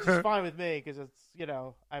 which is fine with me because it's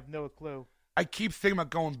I have no clue. I keep thinking about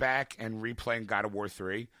going back and replaying God of War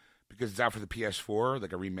 3 because it's out for the PS4,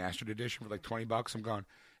 like a remastered edition for like $20. I'm going,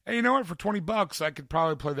 hey, you know what? For $20, I could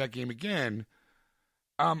probably play that game again.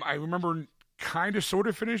 I remember kind of sort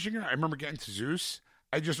of finishing it. I remember getting to Zeus.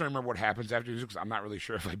 I just don't remember what happens after Zeus because I'm not really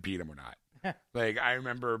sure if I beat him or not. Like, I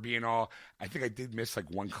remember being I think I did miss like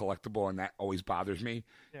one collectible, and that always bothers me.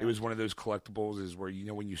 Yeah. It was one of those collectibles is where,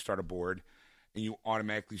 when you start a board and you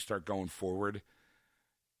automatically start going forward.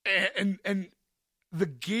 And the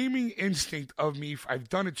gaming instinct of me, I've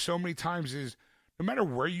done it so many times, is no matter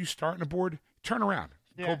where you start in a board, turn around.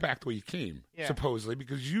 Yeah. Go back the way you came, Yeah. supposedly,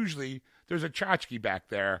 because usually there's a tchotchke back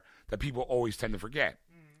there that people always tend to forget.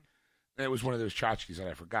 And it was one of those tchotchkes that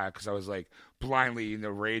I forgot because I was like blindly in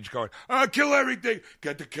the rage going, kill everything,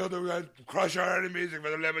 get to kill the, crush our enemies for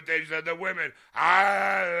the limitation of the women.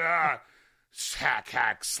 Hack,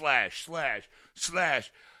 slash.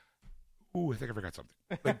 Ooh, I think I forgot something.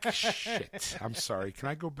 Like, shit. I'm sorry. Can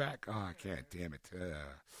I go back? Oh, I can't. Damn it.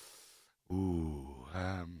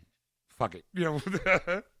 Fuck it. You know,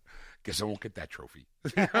 guess I won't get that trophy.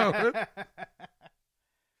 You know?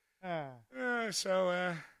 Yeah,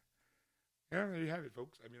 there you have it,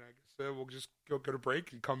 folks. I mean, I guess we'll just go to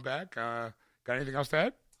break and come back. Got anything else to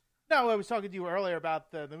add? No, I was talking to you earlier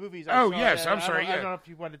about the movies. Oh, yes. I'm sorry. I don't know if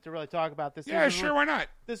you wanted to really talk about this. Yeah, sure. Why not?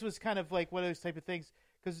 This was kind of like one of those type of things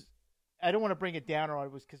because I don't want to bring it down, or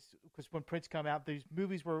it was because when Prince came out, these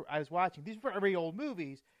movies were I was watching. These were very old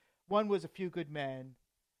movies. One was A Few Good Men.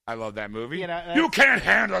 I love that movie. You know, you can't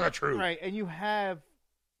handle the truth. Right, and you have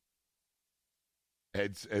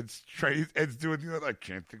Ed's doing the other. I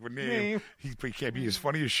can't think of a name. He can't be as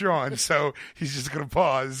funny as Sean, so he's just gonna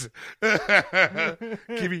pause.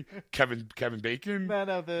 Give me Kevin Bacon.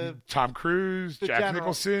 No, the Tom Cruise, Jack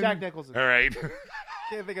Nicholson. Jack Nicholson. All right.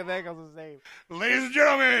 Can't think of Nicholson's name. Ladies and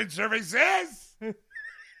gentlemen, survey says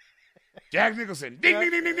Jack Nicholson. Ding ding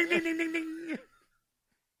ding ding ding ding ding ding.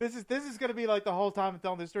 This is going to be like the whole time I'm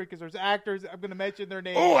telling this story because there's actors. I'm going to mention their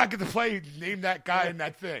names. Oh, I get to name that guy in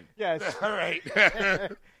that thing. Yes. All right.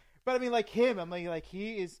 But I mean, like him, I'm like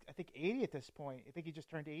he is, I think 80 at this point. I think he just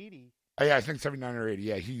turned 80. Oh, yeah, I think 79 or 80.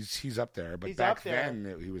 Yeah, he's up there. But he's back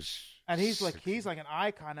then, he was. And he's like an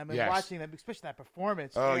icon. I mean, watching them, especially that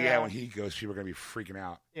performance. Oh yeah, when he goes, people are gonna be freaking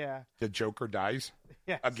out. Yeah. The Joker dies.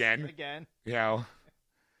 Yes. Again. You know.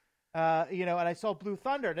 You know, and I saw Blue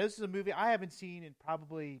Thunder. This is a movie I haven't seen in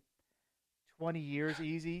probably 20 years,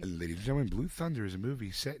 easy. Ladies and gentlemen, Blue Thunder is a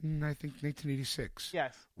movie set in, I think, 1986.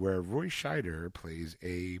 Yes. Where Roy Scheider plays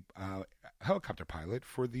a helicopter pilot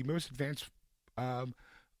for the most advanced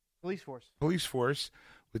police force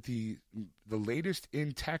with the latest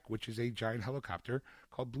in tech, which is a giant helicopter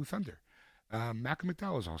called Blue Thunder. Malcolm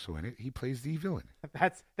McDowell is also in it. He plays the villain.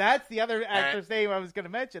 That's the other actor's name I was going to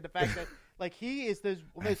mention. The fact that like he is those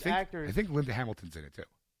actors. I think Linda Hamilton's in it too.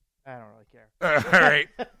 I don't really care. All right.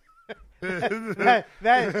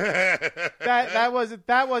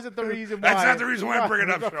 that wasn't the reason why. That's not the reason why I bring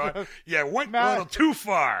it up, Sean. Yeah, went a little too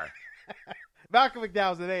far. Malcolm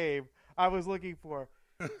McDowell's the name I was looking for.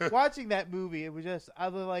 Watching that movie, it was just I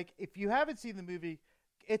was like, if you haven't seen the movie,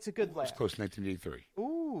 it's a good laugh. It was close, 1983.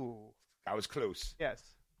 Ooh, I was close. Yes.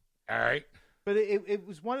 All right. But it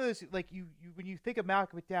was one of those like you when you think of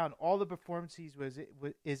Malcolm McDowell, all the performances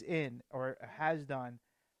is in or has done.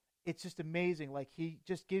 It's just amazing. Like he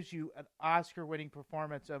just gives you an Oscar-winning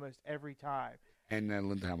performance almost every time. And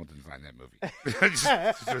Linda Hamilton's not in that movie. I just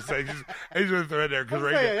want to throw it there because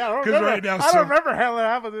right now, I don't remember Helen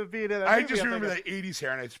Hamilton being in that movie. I just remember that 80s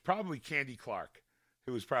hair, and it's probably Candy Clark,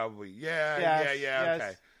 who was probably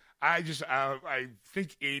okay. I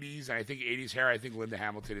think 80s, and I think 80s hair. I think Linda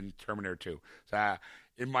Hamilton in Terminator 2. So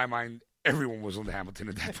in my mind, everyone was Linda Hamilton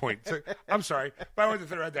at that point. So, I'm sorry, but I wanted to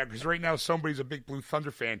throw it there because right now somebody's a big Blue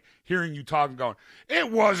Thunder fan, hearing you talk and going,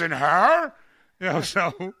 "It wasn't her." You know,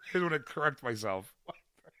 so I just want to correct myself.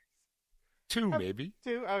 2, maybe.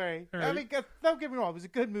 2, all right. I mean, don't get me wrong. It was a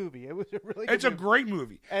good movie. It was a really good It's a great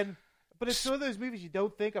movie. But it's one of those movies you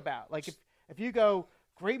don't think about. Like, if you go,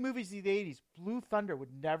 great movies in the 80s, Blue Thunder would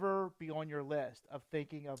never be on your list of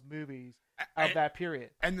thinking of movies of that period.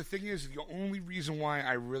 And the thing is, the only reason why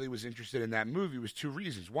I really was interested in that movie was 2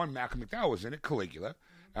 reasons. One, Malcolm McDowell was in it, Caligula,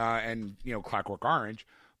 and, Clockwork Orange.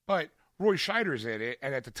 But Roy Scheider's in it,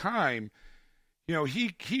 and at the time...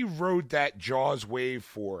 he rode that Jaws wave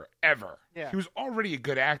forever. Yeah. He was already a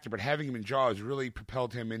good actor, but having him in Jaws really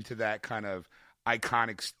propelled him into that kind of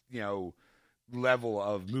iconic, level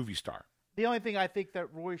of movie star. The only thing I think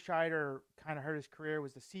that Roy Scheider kind of hurt his career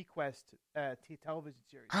was the Sequest television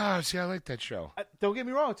series. Ah, see, I like that show. Don't get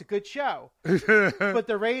me wrong; it's a good show, but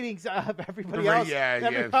the ratings of everybody else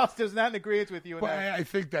is not in agreement with you. Well, I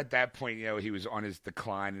think that at that point, he was on his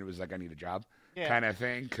decline, and it was like, I need a job kind of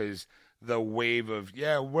thing, because the wave of,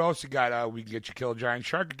 what else you got? We can get you kill a giant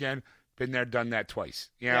shark again. Been there, done that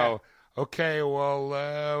twice. Okay, well,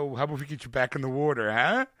 how about we get you back in the water,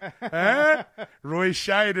 huh? Roy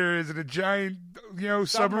Scheider is in a giant,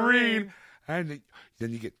 submarine. And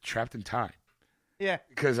then you get trapped in time. Yeah.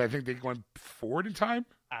 Because I think they went forward in time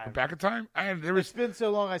or back in time. And it's been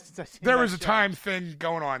so long since I've seen there was a time thing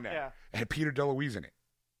going on there. Yeah. It had Peter DeLuise in it.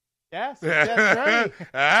 Yes, that's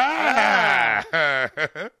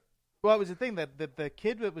right. Well, it was the thing that the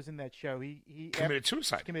kid that was in that show, he Committed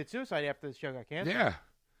suicide. committed suicide after the show got canceled. Yeah.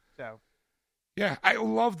 So. Yeah, I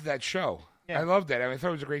loved that show. Yeah. I loved that. I thought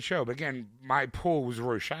it was a great show. But again, my pull was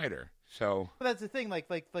Roy Scheider. So. But that's the thing,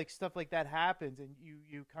 like stuff like that happens, and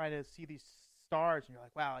you kind of see these stars, and you're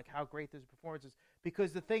like, wow, like how great this performance is.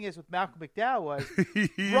 Because the thing is with Malcolm McDowell was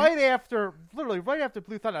literally right after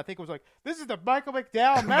Blue Thunder, I think it was like, this is the Michael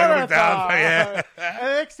McDowell marathon. Yeah. And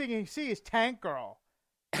the next thing you see is Tank Girl,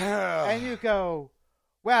 and you go,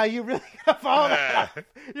 wow, you really gonna follow that up?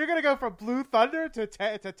 You're gonna go from Blue Thunder to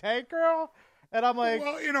Tank Girl, and I'm like,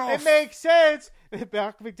 well, you know, it makes sense.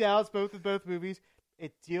 Malcolm McDowell's in both movies.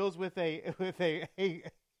 It deals with a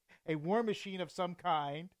war machine of some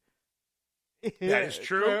kind. That is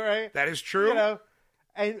true. Right? That is true. You know,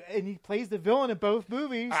 and he plays the villain in both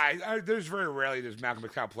movies. There's very rarely does Malcolm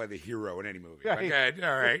McDowell play the hero in any movie. Right. Okay,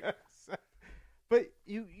 all right. But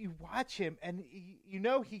you watch him, and you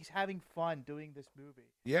know he's having fun doing this movie.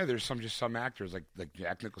 Yeah, there's some actors like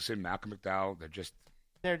Jack Nicholson, Malcolm McDowell.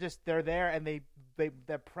 They're there, and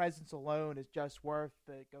their presence alone is just worth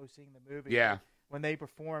go seeing the movie. Yeah. When they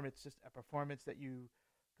perform, it's just a performance that you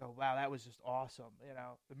go, wow, that was just awesome. You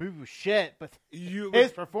know, the movie was shit, but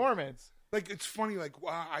his performance. Like, it's funny, like,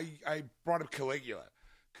 I brought up Caligula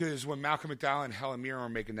because when Malcolm McDowell and Helen Mirren were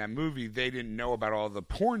making that movie, they didn't know about all the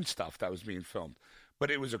porn stuff that was being filmed.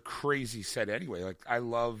 But it was a crazy set anyway. Like, I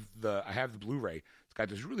have the Blu-ray. It's got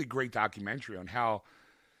this really great documentary on how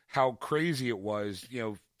crazy it was, you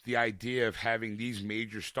know, the idea of having these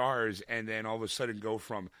major stars and then all of a sudden go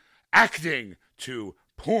from acting to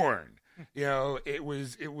porn. You know, it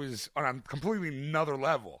was on a completely another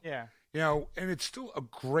level. Yeah. You know, and it's still a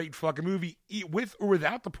great fucking movie, with or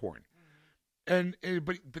without the porn. Mm-hmm.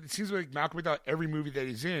 But it seems like Malcolm McDowell, every movie that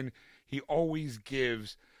he's in, he always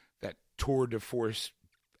gives that tour de force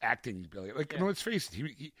acting ability. Like, let's face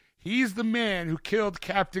it, he's the man who killed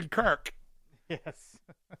Captain Kirk. Yes.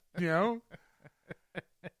 You know?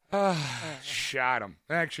 Shot him.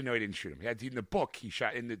 Actually, no, he didn't shoot him. In the book, he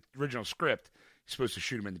shot, in the original script, he's supposed to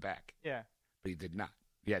shoot him in the back. Yeah. But he did not.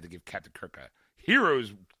 He had to give Captain Kirk a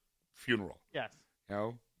hero's funeral. Yes. You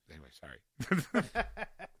know? Anyway, sorry.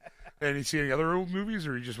 And you see any other old movies,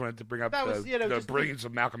 or you just wanted to bring up the brilliance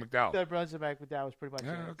of Malcolm McDowell? The brilliance of Malcolm McDowell was pretty much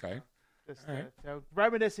it. Okay. Just,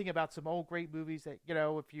 reminiscing about some old great movies that, you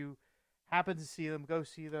know, if you happen to see them, go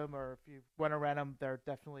see them, or if you want to rent them, they're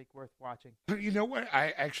definitely worth watching. You know what?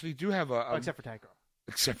 I actually do have except for Tank Girl.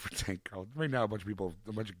 Except for Tank Girl. Right now, a bunch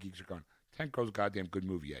of geeks are going, Tank Girl's a goddamn good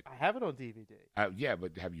movie yet. I have it on DVD. Yeah,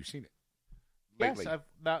 but have you seen it? Lately? Yes,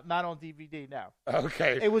 I've not on DVD now.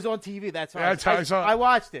 Okay. It was on TV. That's why I saw. I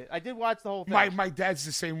watched it. I did watch the whole thing. My dad's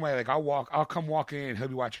the same way. Like, I'll come walking in, he'll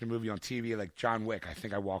be watching a movie on TV, like John Wick. I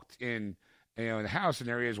think I walked in, in the house, and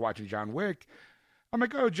there he is watching John Wick. I'm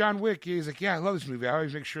like, oh, John Wick. He's like, yeah, I love this movie. I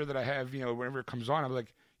always make sure that I have, whenever it comes on, I'm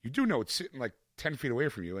like, you do know it's sitting like 10 feet away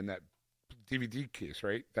from you in that DVD case,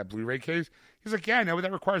 right? That Blu-ray case. He's like, yeah, I know, but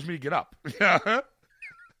that requires me to get up.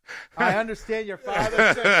 I understand your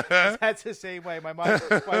father. That's the same way. My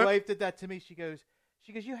wife did that to me. She goes,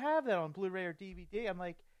 you have that on Blu-ray or DVD. I'm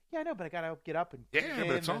like, yeah, I know, but I got to get up and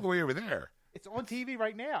but it's all the way over there. It's on TV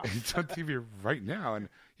right now. It's on TV right now. And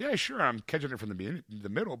yeah, sure, I'm catching it from the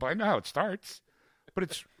middle, but I know how it starts. But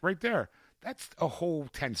it's right there. That's a whole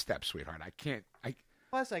 10 steps, sweetheart.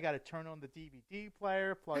 Plus, I got to turn on the DVD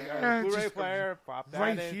player, plug out the Blu-ray player, pop that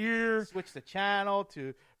right in, here, switch the channel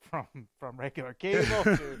from regular cable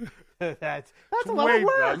to that's a lot of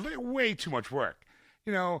work. Way too much work.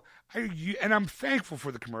 And I'm thankful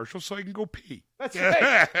for the commercial so I can go pee. That's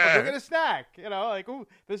right. I'll get a snack. Like, ooh,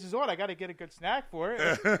 this is on. I got to get a good snack for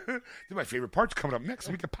it. My favorite part's coming up next.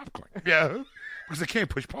 Let me get popcorn. Yeah, because I can't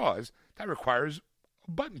push pause. That requires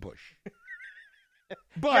a button push.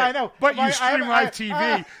 But yeah, I know. But you stream live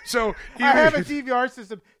TV, so I have a DVR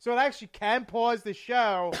system, so it actually can pause the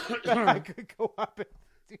show. I could go up and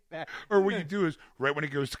do that. Or what you do is, right when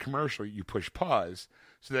it goes to commercial, you push pause.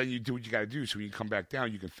 So then you do what you got to do. So when you come back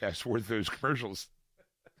down, you can fast forward those commercials.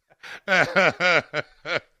 That's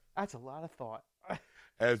a lot of thought.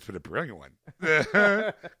 That's been a brilliant one.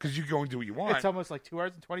 Because you go and do what you want. It's almost like 2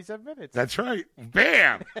 hours and 27 minutes. That's right.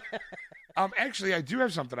 Bam! Actually, I do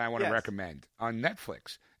have something I want to recommend on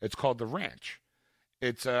Netflix. It's called The Ranch.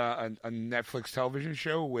 It's a Netflix television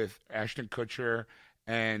show with Ashton Kutcher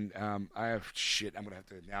and I'm going to have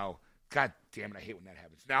to now. God damn it, I hate when that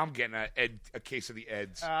happens. Now I'm getting a case of the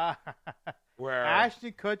Eds. Where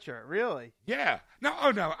Ashton Kutcher, really? Yeah. No,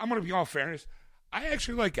 I'm going to be all fairness. I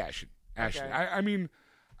actually like Ashton. Okay. I mean,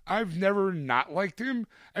 I've never not liked him.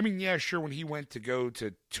 I mean, yeah, sure, when he went to go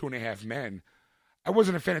to 2.5 Men, I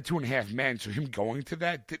wasn't a fan of 2.5 Men, so him going to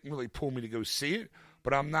that didn't really pull me to go see it.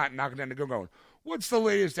 But I'm not knocking down the door going, what's the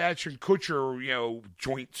latest Ashton Kutcher,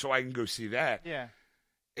 joint so I can go see that? Yeah.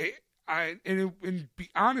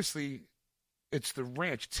 Honestly, it's The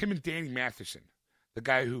Ranch. It's him and Danny Matheson, the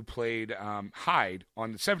guy who played Hyde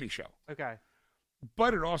on the 70s show. Okay.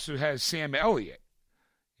 But it also has Sam Elliott,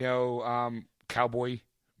 cowboy,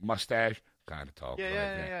 mustache, kind of talk.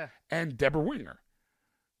 Yeah. And Deborah Winger.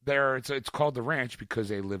 It's called The Ranch because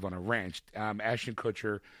they live on a ranch. Ashton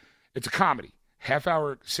Kutcher, it's a comedy,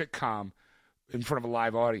 half-hour sitcom in front of a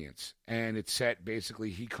live audience. And it's set, basically,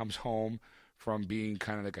 he comes home from being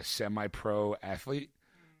kind of like a semi-pro athlete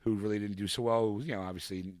who really didn't do so well.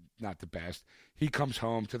 Obviously not the best. He comes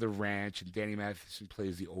home to the ranch, and Danny Matheson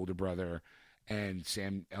plays the older brother, and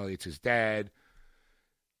Sam Elliott's his dad.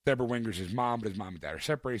 Deborah Winger's his mom, but his mom and dad are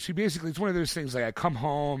separated. So basically, it's one of those things like I come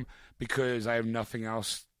home because I have nothing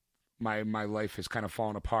else. My life has kind of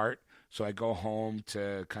fallen apart. So I go home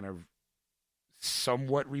to kind of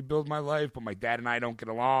somewhat rebuild my life, but my dad and I don't get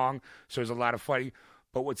along. So there's a lot of fighting.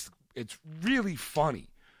 But it's really funny.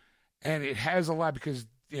 And it has a lot because,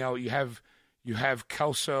 you have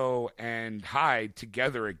Kelso and Hyde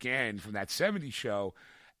together again from that 70s show.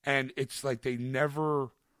 And it's like they never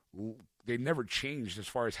changed as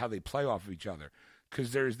far as how they play off of each other.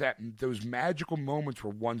 Because there's those magical moments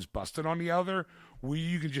where one's busted on the other, where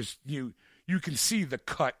you can just you can see the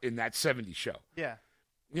cut in that 70s show. Yeah.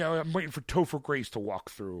 I'm waiting for Topher Grace to walk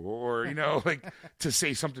through, or like to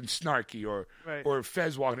say something snarky, or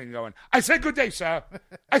Fez walking in and going, "I said good day, sir.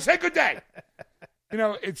 I said good day."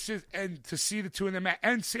 It's just, and to see the two of them,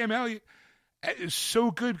 and Sam Elliott is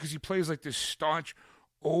so good because he plays like this staunch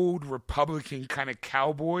old Republican kind of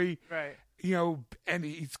cowboy, right? And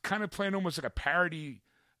he's kind of playing almost like a parody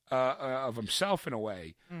of himself in a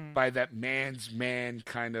way by that man's man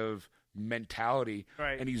kind of mentality,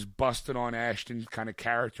 right? And he's busted on Ashton's kind of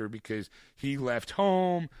character because he left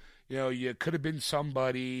home. You could have been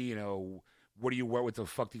somebody. What do you wear? What the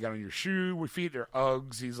fuck do you got on your shoe? What feet? They're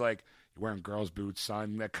Uggs. He's like, you're wearing girls' boots,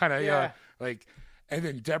 son. That kind of like. And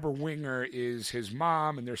then Deborah Winger is his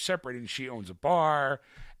mom, and they're separated, and she owns a bar.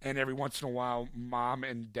 And every once in a while, mom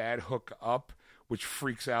and dad hook up, which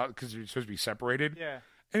freaks out because they're supposed to be separated. Yeah.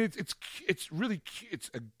 And it's really cute. It's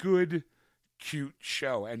a good, cute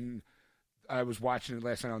show. And I was watching it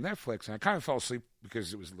last night on Netflix, and I kind of fell asleep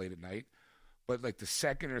because it was late at night. But like the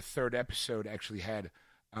second or third episode actually had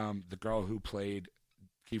the girl who played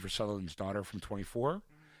Kiefer Sutherland's daughter from 24,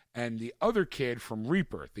 and the other kid from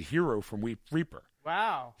Reaper, the hero from Reaper.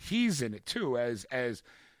 Wow. He's in it too as I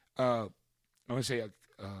want to say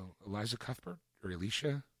Eliza Cuthbert or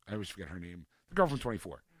Alicia. I always forget her name. The girl from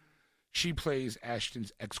 24. She plays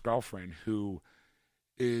Ashton's ex-girlfriend who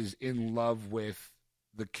is in love with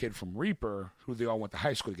the kid from Reaper, who they all went to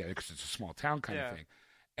high school together because it's a small town kind of thing.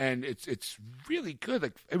 And it's really good.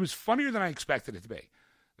 Like, it was funnier than I expected it to be.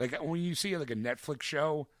 Like, when you see like a Netflix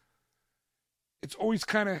show, it's always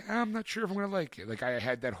kind of, I'm not sure if I'm going to like it. Like, I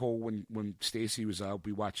had that whole, when Stacy was up,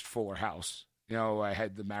 we watched Fuller House. I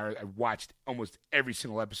had I watched almost every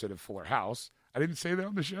single episode of Fuller House. I didn't say that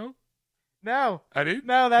on the show? No. I didn't?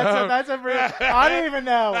 No, that's a real, I didn't even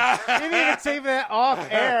know. You didn't even say that off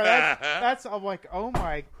air. That's I'm like, oh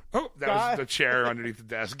my Oh, that God. was the chair underneath the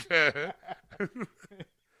desk.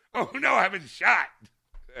 Oh, no, I haven't shot.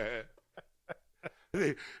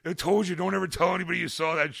 I told you, don't ever tell anybody you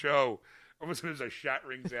saw that show. Almost as a shot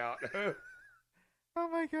rings out. Oh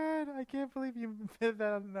my God! I can't believe you did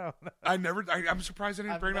that. No. I'm surprised I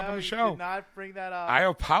didn't bring it up on the show. Did not bring that up. I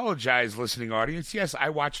apologize, listening audience. Yes, I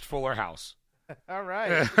watched Fuller House. All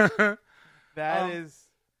right. That is.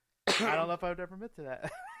 I don't know if I would ever admit to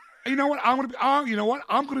that. You know what?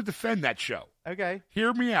 I'm gonna defend that show. Okay.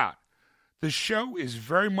 Hear me out. The show is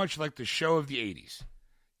very much like the show of the 80s.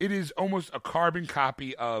 It is almost a carbon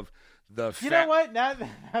copy of the. You know what?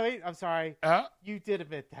 Wait, I'm sorry. Huh? You did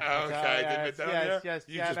admit that. Okay, I did admit that. Yes.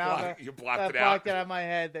 You just blocked it out. I blocked it out of my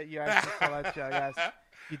head that you actually saw that show. Yes,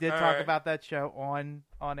 you did talk about that show on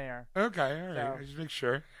air. Okay, all right. So. I just make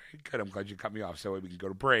sure. Good. I'm glad you cut me off so we can go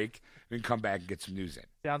to break and come back and get some news in.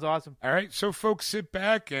 Sounds awesome. All right, so folks, sit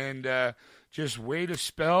back and just wait a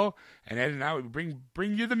spell, and Ed and I will bring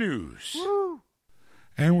you the news. Woo!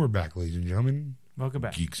 And we're back, ladies and gentlemen. Welcome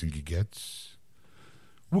back. Geeks and geekettes.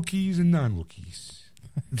 Wookiees and non-Wookiees.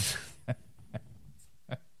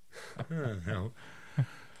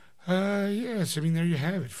 Yes, I mean, there you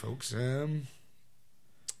have it, folks. Got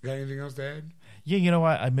anything else to add? Yeah, you know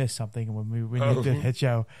what? I missed something when we did the hit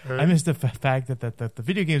show. I missed the fact that the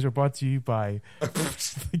video games were brought to you by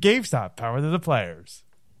GameStop. Power to the players.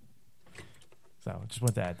 So just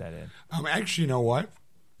want to add that in. Actually, you know what?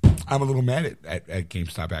 I'm a little mad at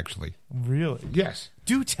GameStop. Actually, Really? yes.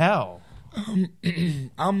 Do tell.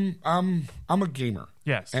 I'm a gamer.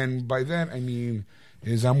 Yes. And by that I mean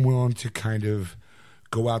is I'm willing to kind of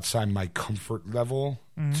go outside my comfort level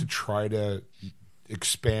to try to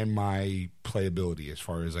expand my playability as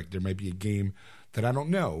far as like there might be a game that I don't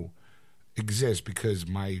know exists because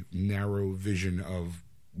my narrow vision of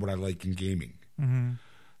what I like in gaming.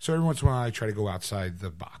 So every once in a while I try to go outside the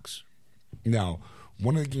box. Now,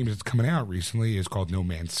 one of the games that's coming out recently is called No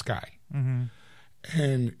Man's Sky.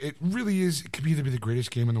 And it really is, it could either be the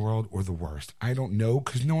greatest game in the world or the worst. I don't know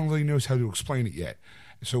because no one really knows how to explain it yet.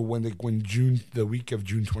 So when the week of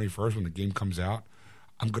June 21st, when the game comes out,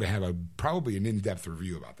 I'm going to have probably an in-depth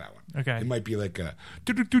review about that one. Okay. It might be like a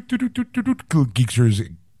Geeksters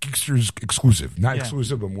exclusive. Not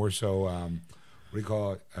exclusive, but more so, what do you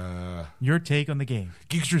call it? Your take on the game.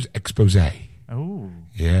 Geeksters expose. Oh.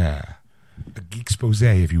 Yeah. A geekspose,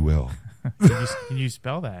 if you will. Can you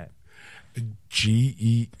spell that?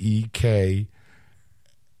 GEEK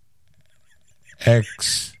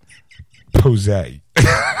X Pose.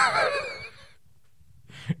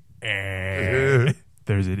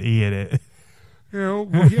 There's an E in it. You know,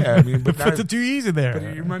 well, yeah. I mean, but Put the two E's in there.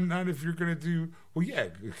 But you might not if you're gonna do. Well, yeah,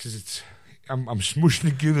 because it's. I'm smushing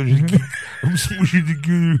together. I'm smushing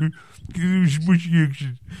together. Smushy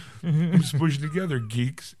action. I'm smushing together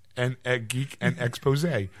geeks and geek and expose,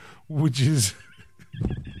 which is.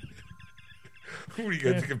 What do you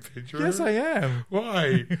got to take a picture? Yes, I am.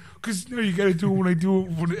 Why? Because no, you got to do it when I do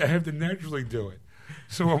it. When I have to naturally do it.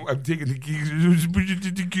 So I'm taking the geeks and smushing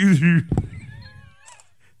it together.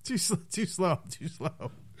 Too slow.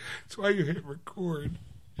 That's why you hit record.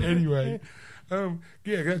 Anyway,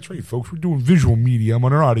 yeah, that's right, folks. We're doing visual media. I'm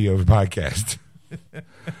on an audio podcast.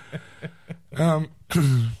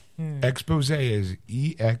 Expose is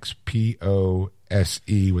EXPOSE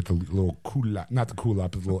with the little culotte, not the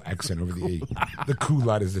culotte, but the little accent over the E. The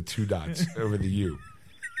culotte is the two dots over the U.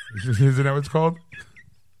 Isn't that what it's called?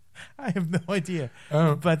 I have no idea.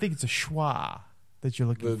 But I think it's a schwa that you're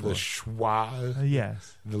looking for. The schwa.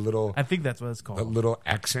 Yes. The little. I think that's what it's called. The little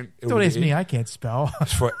accent. Don't ask me. I can't spell.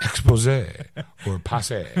 It's for expose or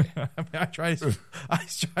passe. I mean, I try to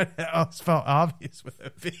spell obvious with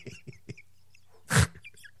a V.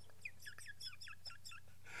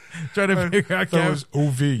 Trying to figure out. That was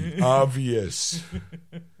OV. Obvious.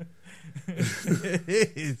 It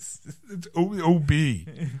is. It's OB.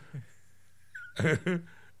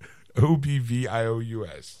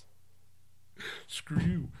 OBVIOUS. Screw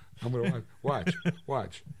you. I'm going to watch.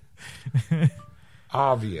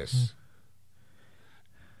 Obvious.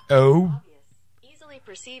 O. Obvious. Easily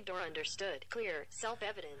perceived or understood. Clear.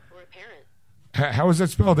 Self-evident or apparent. How is that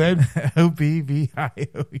spelled, Ed?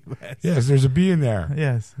 OBVIOUS. Yes, there's a B in there.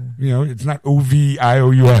 Yes. You know, it's not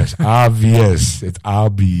OVIOUS. Obvious. It's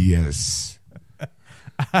obvious.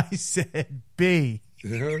 I said B.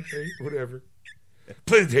 Okay, whatever.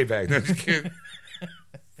 Play the tape back. No, just kidding.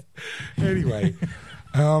 Anyway,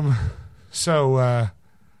 so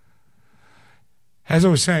as I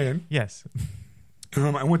was saying, Yes.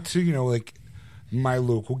 I went to like my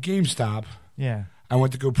local GameStop. Yeah. I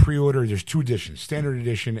went to go pre-order. There's two editions: standard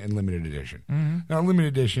edition and limited edition. Now,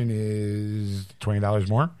 limited edition is $20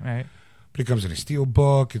 more. Right. But it comes in a steel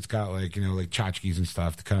book. It's got like tchotchkes and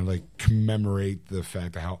stuff to kind of like commemorate the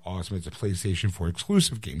fact of how awesome it's a PlayStation 4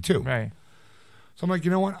 exclusive game too. Right. So I'm like,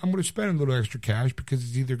 you know what? I'm going to spend a little extra cash because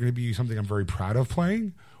it's either going to be something I'm very proud of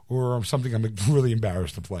playing or something I'm really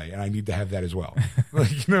embarrassed to play, and I need to have that as well.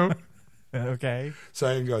 Okay. So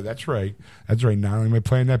I can go, that's right. Not only am I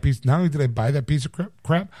playing that piece, not only did I buy that piece of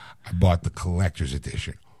crap, I bought the collector's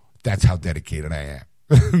edition. That's how dedicated I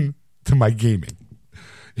am to my gaming.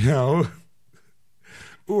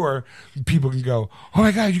 Or people can go, oh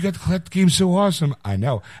my God, you got the collector game so awesome. I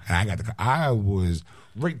know. And I was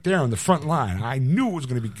right there on the front line. I knew it was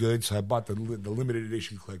going to be good, so I bought the limited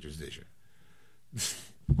edition collector's edition.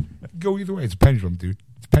 Go either way. It's a pendulum, dude.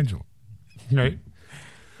 It's a pendulum. Right?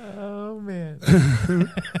 Oh, man.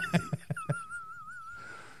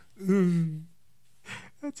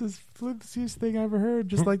 That's the flipsiest thing I ever heard.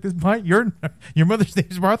 Just like this. Your mother's name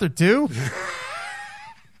is Martha, too?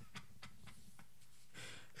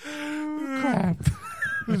 Crap.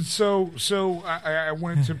 So I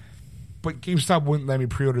went to, but GameStop wouldn't let me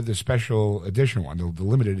pre-order the special edition one, the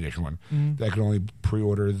limited edition one. I could only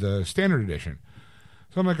pre-order the standard edition.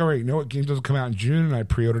 So I'm like, all right, you know what? Game doesn't come out in June, and I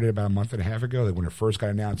pre-ordered it about a month and a half ago. Like when it first got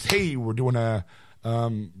announced, hey, we're doing a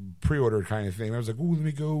pre-order kind of thing. I was like, ooh, let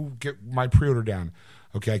me go get my pre-order down.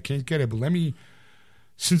 Okay, I can't get it, but let me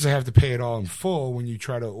since I have to pay it all in full, when you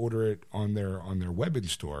try to order it on their web in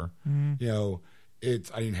store, you know, I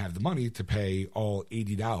didn't have the money to pay all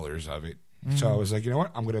 $80 of it. So I was like, you know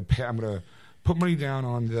what? I'm gonna put money down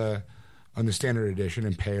on the standard edition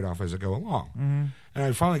and pay it off as I go along. And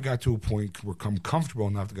I finally got to a point where I'm comfortable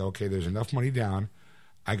enough to go, okay, there's enough money down.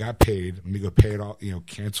 I got paid. Let me go pay it all. You know,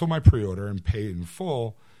 cancel my pre-order and pay it in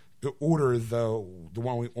full. To order the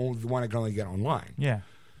one I can only get online. Yeah.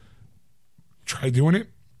 Try doing it.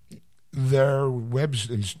 Their web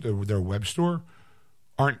store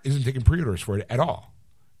isn't taking pre-orders for it at all.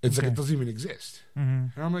 It's like it doesn't even exist.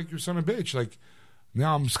 And I'm like, you son of a bitch. Like,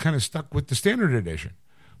 now I'm kind of stuck with the standard edition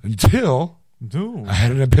until I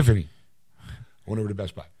had an epiphany. I went over to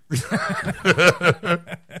Best Buy.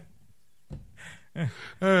 I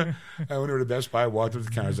went over to Best Buy, walked up to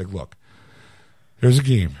the counter. I was like, look, there's a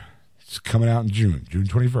game. It's coming out in June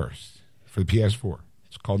 21st for the PS4.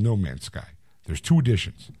 It's called No Man's Sky. There's 2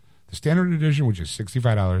 editions. The standard edition, which is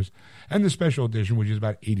 $65, and the special edition, which is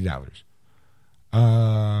about $80.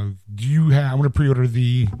 I'm going to pre-order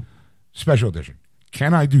the special edition.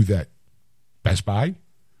 Can I do that? Best Buy?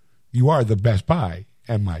 You are the Best Buy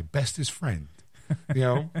and my bestest friend. You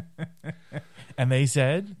know? And they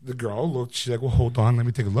said? The girl looked. She's like, well, hold on. Let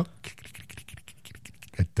me take a look.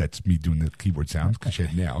 That's me doing the keyboard sounds because she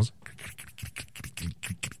had nails.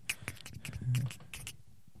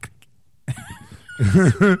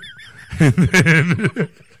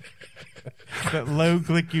 That low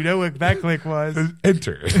click, you know what that click was.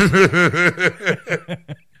 Enter.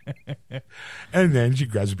 And then she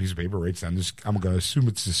grabs a piece of paper, writes down this. I'm going to assume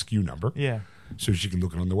it's the SKU number. Yeah. So she can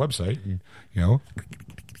look it on the website and, you know,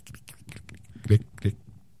 click, click,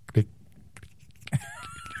 click,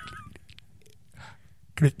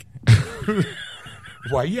 click.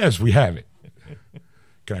 Why, yes, we have it.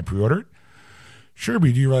 Can I pre-order it? Sure,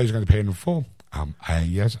 but do you realize you're going to pay it in full?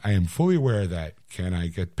 Yes, I am fully aware of that. Can I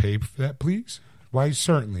get paid for that, please? Why,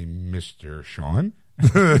 certainly, Mr. Sean.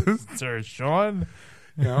 Sir Sean.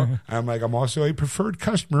 You know, I'm like, I'm also a preferred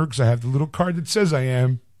customer because I have the little card that says I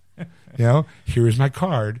am. You know, here is my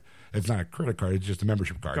card. It's not a credit card; it's just a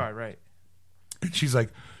membership card. Right. And she's like,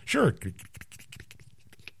 "Sure." And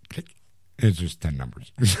it's just 10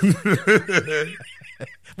 numbers.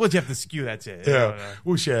 Well, you have to skew. That's it. Yeah.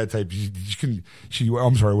 Well, she had a type.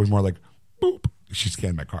 I'm sorry. It was more like, boop. She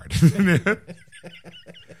scanned my card.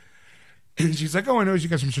 And she's like, "Oh, I know you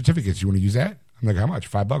got some certificates. You want to use that?" I'm like, "How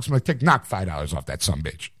much? $5?" I'm like, knock $5 off that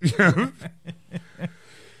sumbitch.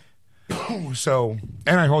 So,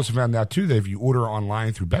 and I also found out too that if you order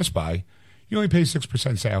online through Best Buy, you only pay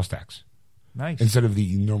 6% sales tax. Nice. Instead of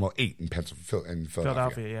the normal 8% in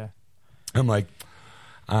Philadelphia, yeah. I'm like,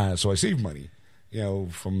 so I save money, you know,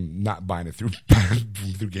 from not buying it through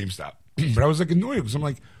GameStop. But I was like annoyed because I'm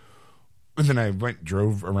like, and then I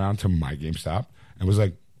drove around to my GameStop and was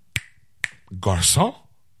like, "Garçon,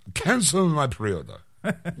 cancel my pre-order."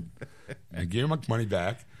 I gave him my money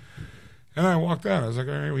back. And I walked out. I was like,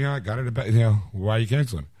 all right, I got it at Best Buy. You know, why are you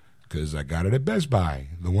canceling? Because I got it at Best Buy,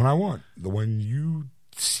 the one I want, the one you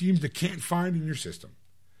seem to can't find in your system.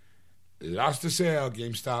 Lost the sale,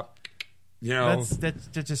 GameStop. You know, that's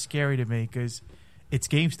just scary to me because it's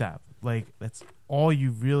GameStop. Like that's all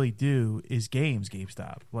you really do is games.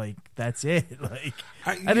 GameStop. Like that's it. Like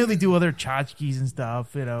I know they do other tchotchkes and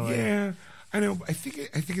stuff. You know. Yeah, I know. I think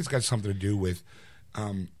it's got something to do with.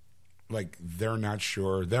 Like they're not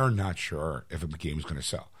sure if a game is going to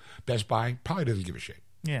sell. Best Buy probably doesn't give a shit.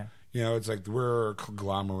 Yeah, you know, it's like we're a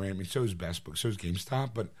conglomerate. I mean, so is Best Buy, so is GameStop.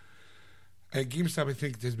 But GameStop, I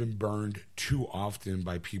think, has been burned too often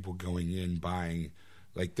by people going in buying.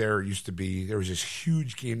 Like there was this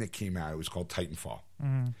huge game that came out. It was called Titanfall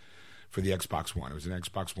for the Xbox One. It was an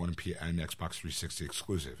Xbox One and Xbox 360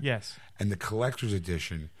 exclusive. Yes, and the collector's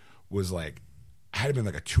edition was like. Had been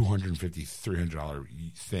like a $250,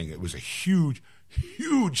 $300 thing. It was a huge,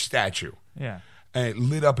 huge statue. Yeah. And it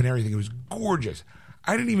lit up and everything. It was gorgeous.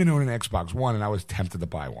 I didn't even own an Xbox One, and I was tempted to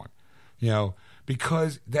buy one. You know,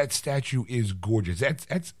 because that statue is gorgeous.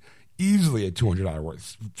 That's easily a $200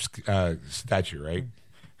 worth statue, right?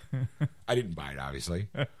 I didn't buy it, obviously.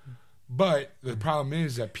 But the problem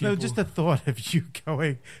is that people... No, just the thought of you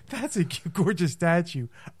going, that's a gorgeous statue.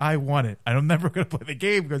 I want it. I'm never going to play the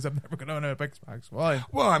game because I'm never going to own an Xbox One.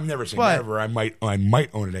 Well, I'm never saying never. I might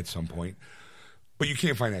own it at some point. But you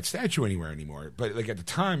can't find that statue anywhere anymore. But like at the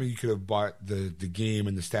time, you could have bought the game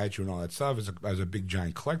and the statue and all that stuff as a big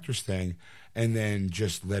giant collector's thing and then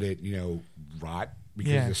just let it, you know, rot.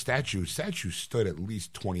 Because the statue stood at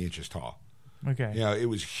least 20 inches tall. Okay. You know, it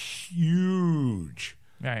was huge.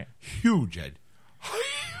 Right. Huge, Ed.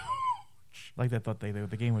 Huge. Like I thought the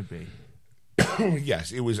game would be.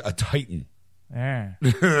 Yes, it was a Titan. Yeah.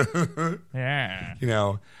 Yeah. You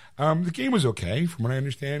know, the game was okay. From what I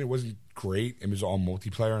understand, it wasn't great. It was all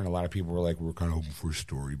multiplayer, and a lot of people were like, "We're kind of hoping for a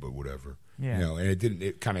story, but whatever." Yeah. You know, and it didn't.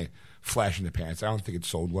 It kind of flashed in the pants. I don't think it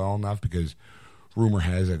sold well enough because rumor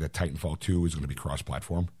has it that Titanfall 2 is going to be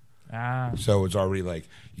cross-platform. So it's already like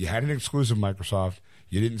you had an exclusive Microsoft.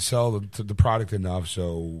 You didn't sell the product enough,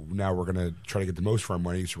 so now we're going to try to get the most for our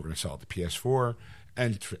money. So we're going to sell it to PS4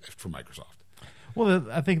 and for Microsoft. Well,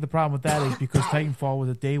 I think the problem with that is because Titanfall was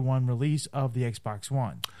a day one release of the Xbox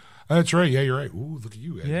One. That's right. Yeah, you're right. Ooh, look at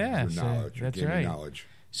you. Ed. Yeah, Your knowledge. Your that's gaming right. knowledge.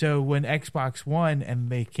 So when Xbox One and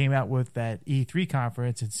they came out with that E3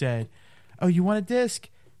 conference and said, "Oh, you want a disc?"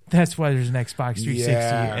 That's why there's an Xbox 360,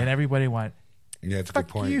 Yeah. and everybody went, Yeah, that's a "Fuck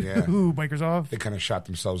good point. you, Yeah. Microsoft." They kind of shot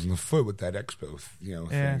themselves in the foot with that Expo, Yeah.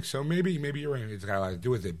 thing. So maybe you're right. It's got a lot to do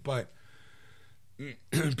with it. But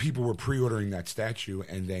people were pre-ordering that statue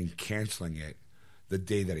and then canceling it the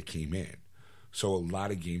day that it came in. So a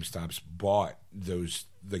lot of GameStops bought those.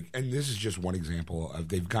 And this is just one example of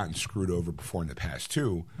they've gotten screwed over before in the past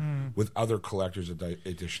too, with other collector's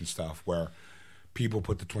edition stuff where people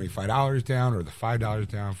put the $25 down or the $5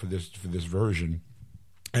 down for this version,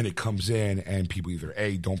 and it comes in and people either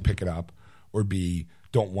A, don't pick it up, or B,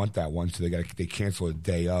 don't want that one, so they cancel a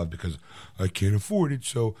day of because I can't afford it.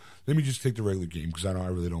 So let me just take the regular game because I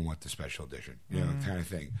really don't want the special edition, kind of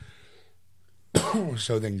thing.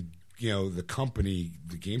 So then, the company,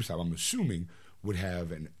 the GameStop, I'm assuming, would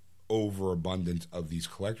have an overabundance of these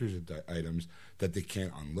collector's items that they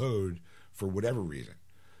can't unload for whatever reason.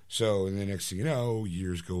 So, and the next thing you know,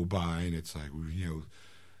 years go by, and it's like,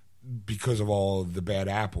 because of all the bad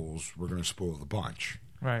apples, we're going to spoil the bunch.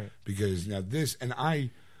 Right. Because now this, and I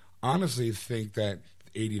honestly think that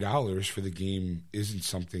 $80 for the game isn't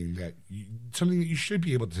something that you should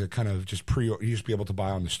be able to kind of just you just be able to buy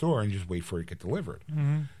on the store and just wait for it to get delivered.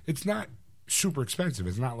 Mm-hmm. It's not super expensive.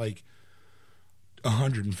 It's not like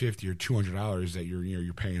 $150 or $200 that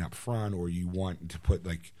you're paying up front, or you want to put,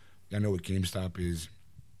 like, I know what GameStop is.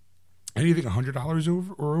 Anything $100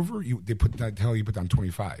 over, they put that hell you put down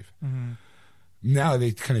 $25. Mm-hmm. Now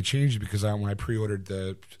they kind of changed it because when I pre-ordered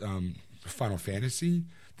the Final Fantasy,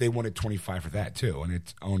 they wanted $25 for that too, and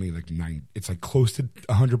it's only like $9. It's like close to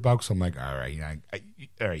 $100. I'm like, all right,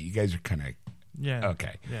 all right, you guys are kind of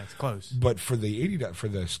okay. Yeah, it's close. But for the $80 for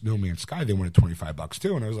the No Man's Sky, they wanted $25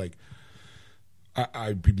 too, and I was like,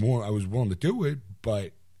 I was willing to do it,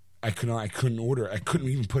 but I couldn't order. I couldn't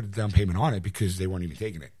even put a down payment on it because they weren't even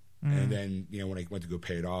taking it. Mm. And then when I went to go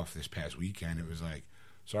pay it off this past weekend, it was like,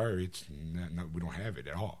 sorry, it's we don't have it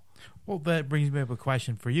at all. Well, that brings me up a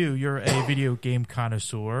question for you. You're a video game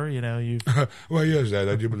connoisseur. You've well, yes,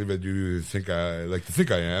 I do believe I do think I like to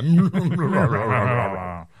think I am.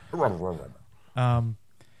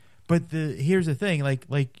 But here's the thing,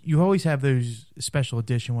 like you always have those special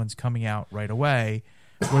edition ones coming out right away,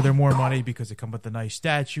 where they're more money because they come with a nice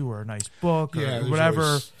statue or a nice book or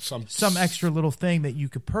whatever, some extra little thing that you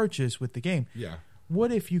could purchase with the game. Yeah.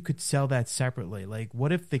 What if you could sell that separately? Like,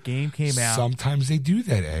 what if the game came out? Sometimes they do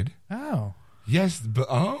that, Ed. Oh. Yes, but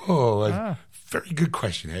very good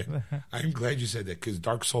question, Ed. I'm glad you said that because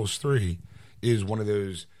Dark Souls 3 is one of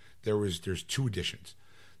those. There's two editions.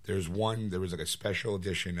 There was like a special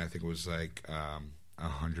edition. I think it was like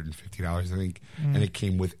 $150, I think, and it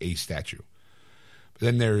came with a statue. But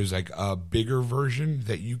then there's like a bigger version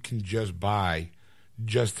that you can just buy,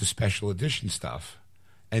 just the special edition stuff,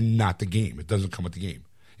 and not the game. It doesn't come with the game.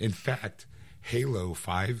 In fact, Halo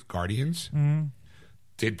 5 Guardians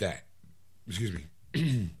did that. Excuse me.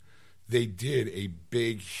 They did a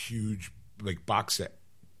big, huge box set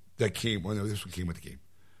that came. Well, no, this one came with the game.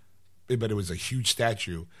 But it was a huge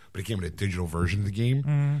statue, but it came with a digital version of the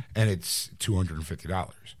game, and it's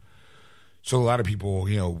 $250. So a lot of people,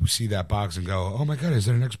 see that box and go, "Oh my God, is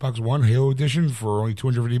that an Xbox One Halo edition for only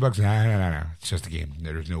 $250?" No. It's just a game.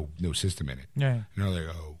 There's no system in it. Yeah. Like,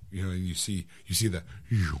 oh, and you see the,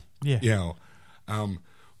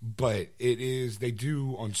 but it is. They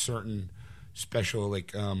do on certain special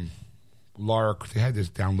Lara. They had this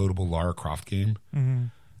downloadable Lara Croft game.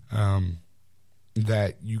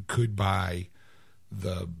 That you could buy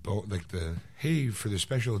for the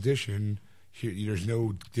special edition. Here, there's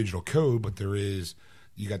no digital code, but there is.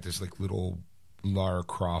 You got this little Lara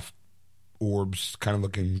Croft orbs kind of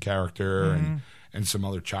looking character and some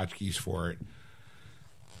other tchotchkes for it.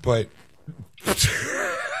 But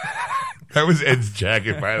that was Ed's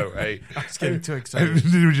jacket, by the way. I was getting too excited.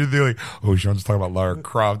 They're like, "Oh, Sean's talking about Lara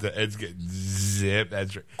Croft." Ed's getting zipped.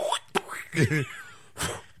 That's right.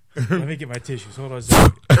 Let me get my tissues. Hold on a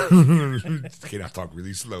second. Can I talk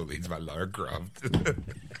really slowly? It's about Lara Croft.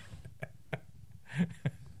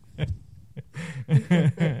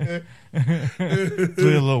 It's a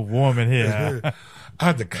little warm in here.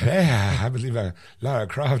 I declare, I believe Lara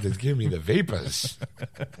Croft is giving me the vapors.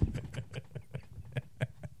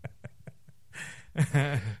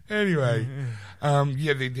 Anyway,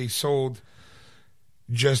 yeah, they sold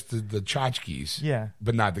just the tchotchkes, Yeah.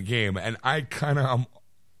 but not the game. And I kind of,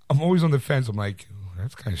 I'm always on the fence. I'm like, oh,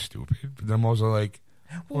 that's kind of stupid. But then I'm also like,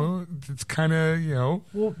 well, it's kind of,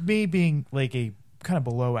 Well, me being like a kind of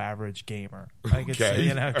below average gamer, like Okay,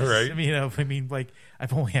 it's, 'cause, all right. I mean, like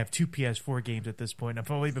I've only have 2 PS4 games at this point.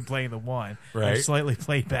 I've only been playing the one. Right. I've slightly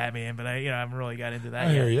played Batman, but I haven't really got into that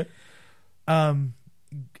I yet. hear you.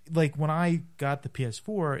 Like when I got the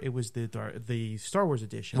PS4, it was the Star Wars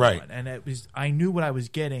edition, Right. one, and it was I knew what I was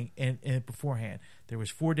getting in beforehand. There was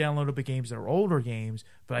 4 downloadable games that are older games,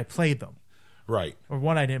 but I played them. Right. Or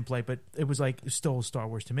one I didn't play, but it was like still Star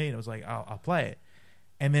Wars to me, and it was like I'll play it.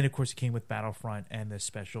 And then of course it came with Battlefront and the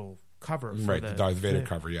special cover, for Right, the Darth Vader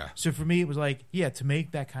cover, yeah. So for me, it was like, to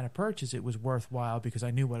make that kind of purchase, it was worthwhile because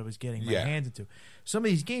I knew what I was getting my hands into. Some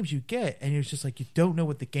of these games you get, and it's just like you don't know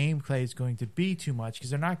what the gameplay is going to be too much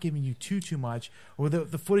because they're not giving you too much, or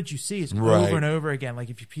the footage you see is over and over again. Like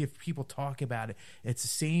if people talk about it, it's the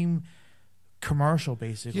same commercial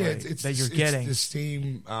basically that you're getting. It's the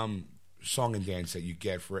same song and dance that you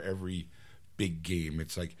get for every big game.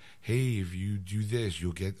 It's like, hey, if you do this,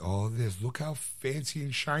 you'll get all of this. Look how fancy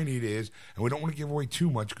and shiny it is, and we don't want to give away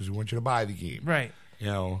too much because we want you to buy the game. Right.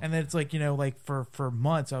 And then it's like, like for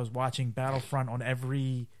months I was watching Battlefront on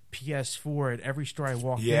every PS4 at every store I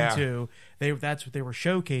walked into. That's what they were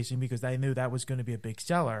showcasing because they knew that was going to be a big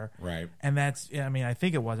seller. Right. And that's, I mean, I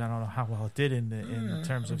think it was. I don't know how well it did in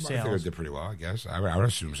terms of sales. I think it did pretty well, I guess. I would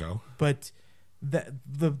assume so. But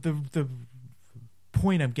the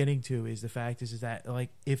point I'm getting to is the fact is that like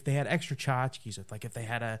if they had extra tchotchkes, like if they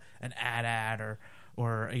had an AT-AT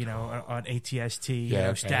or an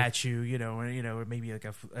ATST statue, or maybe like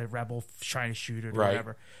a rebel trying to shoot it or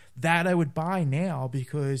whatever, that I would buy now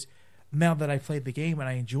because now that I played the game and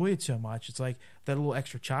I enjoy it so much, it's like that little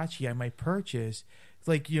extra tchotchke I might purchase. It's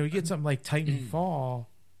like you get something like Titanfall.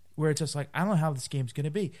 Where it's just like, I don't know how this game's going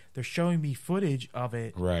to be. They're showing me footage of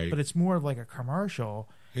it, but it's more of like a commercial.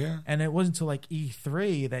 Yeah. And it wasn't until like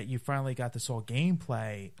E3 that you finally got this whole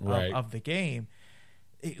gameplay of the game.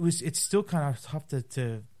 It's still kind of tough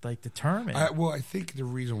to like determine. Well, I think the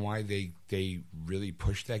reason why they really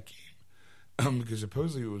pushed that game, because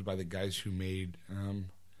supposedly it was by the guys who made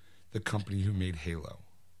the company who made Halo,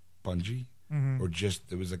 Bungie. Or just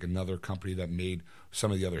there was like another company that made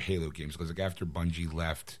some of the other Halo games. Because like after Bungie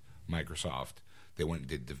left Microsoft, they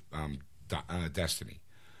went and did Destiny.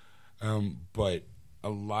 But a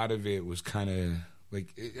lot of it was kind of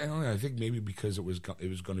like, I don't know. I think maybe because it was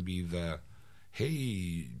going to be the,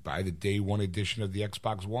 hey, buy the day one edition of the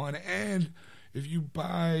Xbox One, and if you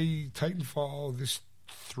buy Titanfall, this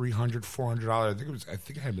 $300, $400. I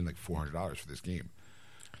think it had been like $400 for this game.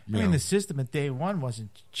 I mean, the system at day one wasn't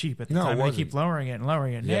cheap at the time. They keep lowering it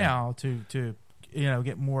now to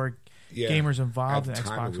get more gamers involved in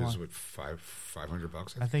Xbox One. It was One. what,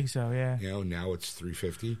 $500? I think so. Yeah. Now it's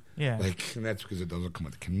 $350. Yeah. And that's because it doesn't come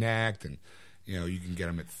with the Kinect, and you can get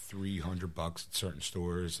them at $300 at certain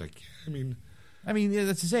stores. I mean,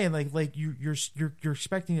 that's to say, like you're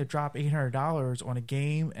expecting to drop $800 on a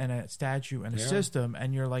game and a statue and a system,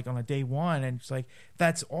 and you're like on a day one, and it's like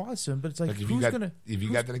that's awesome. But it's like if you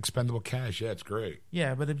got that expendable cash, it's great.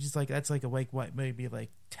 Yeah, but it's just like that's like what maybe like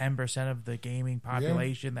 10% of the gaming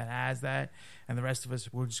population that has that, and the rest of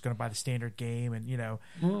us we're just going to buy the standard game, and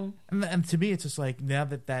and to me it's just like now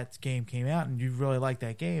that game came out and you really like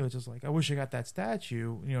that game, it's just like I wish I got that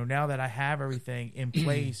statue. Now that I have everything in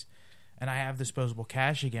place. And I have disposable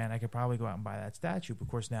cash again, I could probably go out and buy that statue. But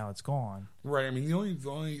of course, now it's gone. Right. I mean, the only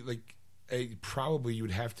probably you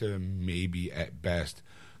would have to maybe at best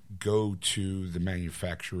go to the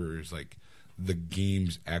manufacturers, like the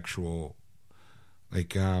game's actual,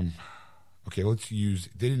 let's use.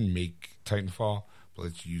 They didn't make Titanfall, but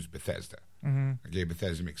let's use Bethesda. Okay,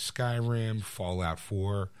 Bethesda makes Skyrim, Fallout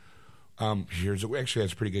 4. Actually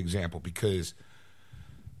that's a pretty good example because.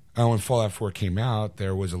 When Fallout 4 came out,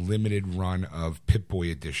 there was a limited run of Pip-Boy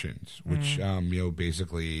editions, which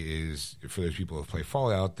basically is for those people who play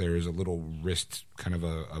Fallout. There is a little wrist, kind of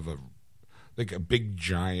a big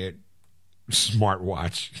giant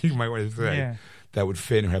smartwatch. You might want to say that would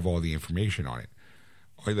fit and have all the information on it,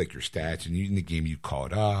 or like your stats. And in the game, you call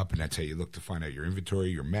it up, and that's how you look to find out your inventory,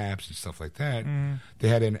 your maps, and stuff like that. They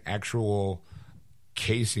had an actual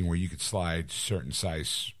casing where you could slide certain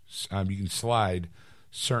size. You can slide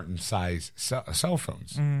certain size cell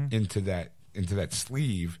phones into that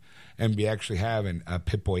sleeve, and we actually have a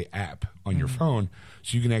Pip-Boy app on your phone,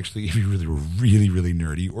 so you can actually, if you're really, really, really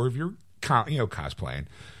nerdy, or if you're cosplaying,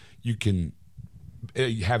 you can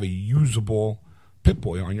have a usable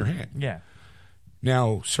Pip-Boy on your hand. Yeah.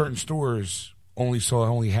 Now, certain stores only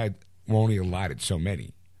allotted so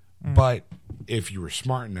many, but if you were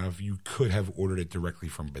smart enough, you could have ordered it directly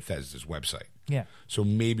from Bethesda's website. Yeah. So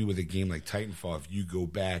maybe with a game like Titanfall, if you go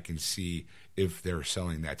back and see if they're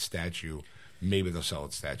selling that statue, maybe they'll sell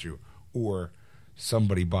its statue, or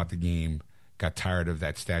somebody bought the game, got tired of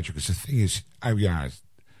that statue. Because the thing is, I'll be honest,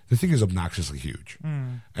 the thing is obnoxiously huge.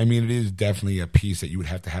 I mean, it is definitely a piece that you would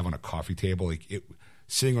have to have on a coffee table. Like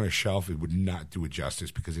sitting on a shelf, it would not do it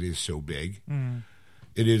justice because it is so big.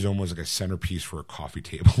 It is almost like a centerpiece for a coffee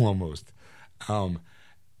table, almost.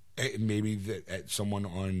 Maybe that someone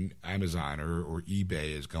on Amazon or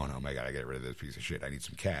eBay is going, oh my God, I got rid of this piece of shit. I need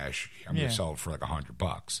some cash. I'm going to sell it for like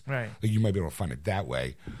 $100. Right. Like you might be able to find it that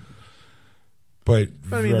way. But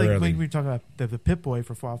I mean, like we talk about the Pip-Boy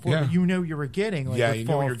for Fallout 4, but you know you were getting like you the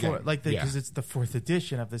know what you're Fallout 4, getting. like because it's the 4th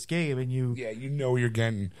edition of this game, and you you know what you're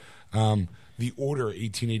getting. The Order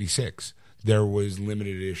 1886. There was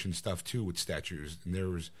limited edition stuff too with statues, and there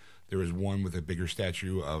was one with a bigger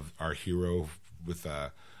statue of our hero with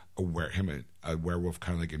a werewolf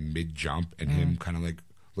kind of like in mid jump, and him kind of like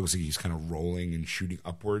looks like he's kind of rolling and shooting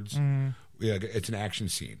upwards. Yeah, it's an action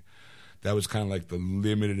scene. That was kind of like the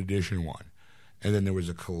limited edition one. And then there was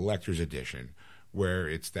a collector's edition where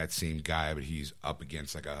it's that same guy, but he's up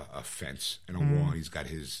against like a fence and a wall, and he's got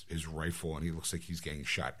his rifle, and he looks like he's getting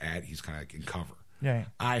shot at. He's kind of like in cover. Right.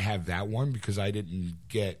 I have that one because I didn't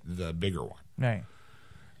get the bigger one. Right.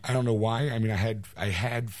 I don't know why. I mean,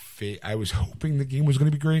 I was hoping the game was going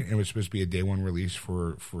to be great, and it was supposed to be a day one release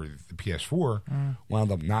for the PS4.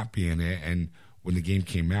 Wound up not being it, and when the game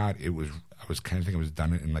came out, I was kind of thinking it was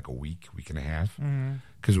done in like a week and a half,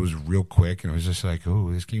 because it was real quick, and it was just like,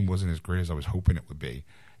 oh, this game wasn't as great as I was hoping it would be.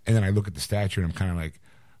 And then I look at the statue, and I'm kind of like,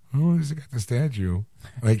 oh, has it got the statue?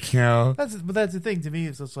 Like, you know, that's the thing to me.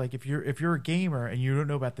 Is it's like if you're a gamer and you don't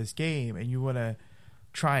know about this game and you want to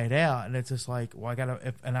try it out, and it's just like, well, I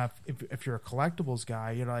gotta. If you're a collectibles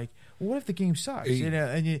guy, you're like, well, what if the game sucks?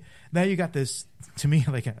 Now you got this. To me,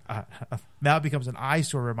 like now it becomes an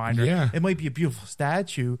eyesore reminder. Yeah. It might be a beautiful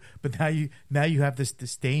statue, but now you have this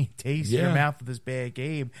disdain taste in your mouth of this bad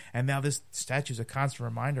game, and now this statue is a constant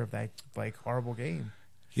reminder of that like horrible game.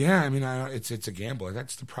 Yeah, I mean, it's a gamble.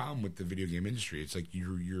 That's the problem with the video game industry. It's like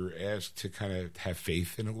you're asked to kind of have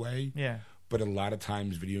faith in a way. Yeah. But a lot of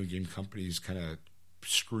times, video game companies kind of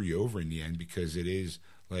screw you over in the end, because it is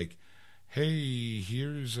like, hey,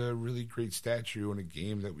 here's a really great statue in a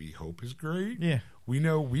game that we hope is great. Yeah. We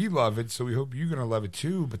know we love it, so we hope you're going to love it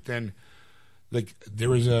too. But then, like, there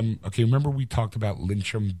was remember we talked about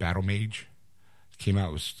Lynchum Battle Mage? Came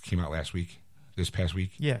out last week, this past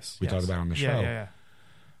week. Yes. We talked about it on the show. Yeah.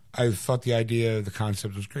 I thought the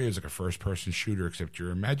concept was great. It was like a first-person shooter, except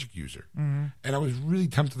you're a magic user. And I was really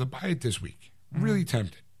tempted to buy it this week. Really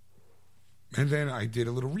tempted. And then I did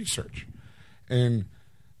a little research. And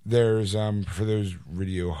there's, for those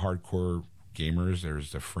video hardcore gamers,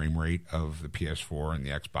 there's the frame rate of the PS4 and the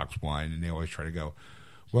Xbox One. And they always try to go,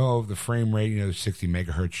 well, the frame rate, 60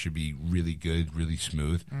 megahertz should be really good, really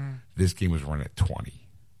smooth. This game was running at 20.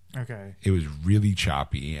 Okay. It was really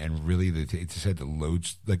choppy, and really it just had the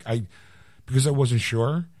loads. Like because I wasn't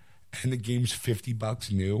sure, and the game's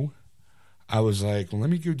 $50 new. I was like, well, let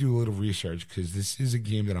me go do a little research, because this is a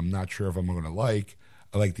game that I'm not sure if I'm going to like.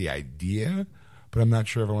 I like the idea, but I'm not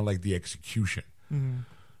sure if I'm going to like the execution.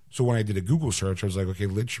 So when I did a Google search, I was like, okay,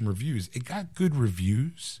 Lynchum reviews. It got good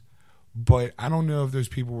reviews, but I don't know if those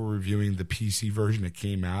people were reviewing the PC version that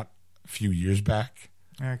came out a few years back.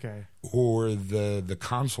 Okay. Or the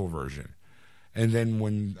console version. And then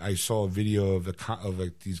when I saw a video of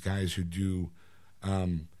like these guys who do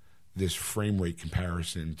this frame rate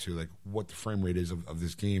comparison to like what the frame rate is of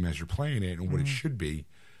this game as you're playing it and what it should be,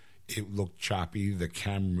 it looked choppy. The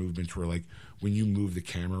camera movements were like, when you move the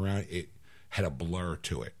camera around, it had a blur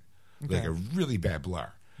to it, like a really bad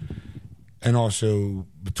blur. And also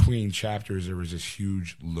between chapters, there was this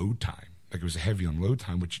huge load time. Like, it was heavy on load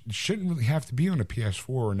time, which shouldn't really have to be on a PS4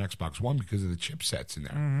 or an Xbox One because of the chipsets in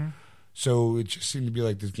there. So it just seemed to be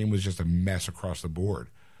like this game was just a mess across the board.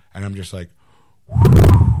 And I'm just like,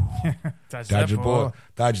 dodge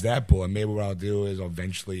that bullet. Maybe what I'll do is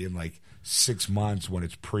eventually in like 6 months, when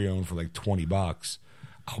it's pre-owned for like $20,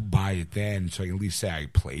 I'll buy it then, so I can at least say I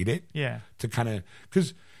played it. Yeah. To kind of,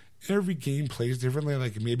 because every game plays differently.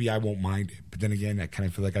 Like, maybe I won't mind it, but then again, I kind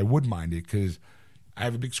of feel like I would mind it because I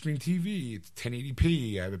have a big screen TV. It's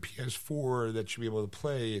 1080p. I have a PS4 that should be able to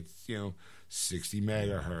play. It's 60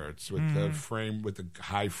 megahertz with the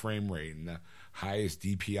high frame rate and the highest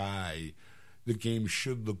DPI. The game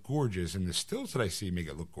should look gorgeous, and the stills that I see make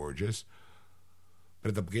it look gorgeous. But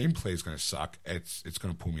if the gameplay is going to suck, it's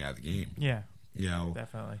going to pull me out of the game. Yeah,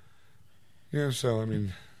 definitely. Yeah, so I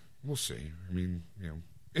mean, we'll see. I mean,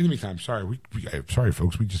 in the meantime, sorry, sorry,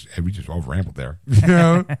 folks, we just all rambled there.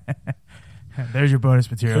 There's your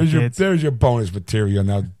bonus material, kids. There's your bonus material.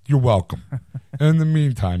 Now you're welcome. In the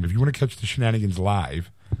meantime, if you want to catch the shenanigans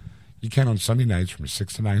live, you can on Sunday nights from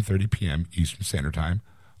 6 to 9:30 p.m. Eastern Standard Time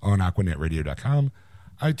on AquanetRadio.com,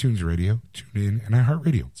 iTunes Radio, TuneIn, and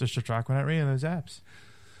iHeartRadio. So just Aquanet Radio, those apps.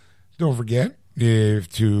 Don't forget,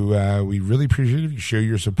 we really appreciate it if you show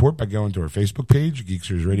your support by going to our Facebook page,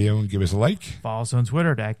 Geeksters Radio, and give us a like. Follow us on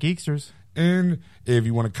Twitter, @Geeksters. And if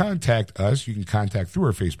you want to contact us, you can contact through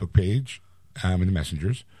our Facebook page in the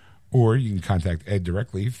messengers, or you can contact Ed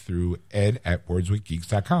directly through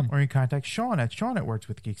ed@wordswithgeeks.com. Or you can contact Sean at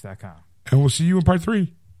sean@wordswithgeeks.com. And we'll see you in part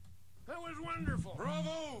 3. That was wonderful.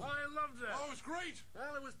 Bravo! I loved that. Oh, it was great.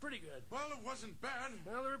 Well, it was pretty good. Well, it wasn't bad.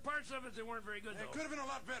 Well, there were parts of it that weren't very good, It though. could have been a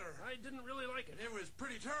lot better. I didn't really like it. It was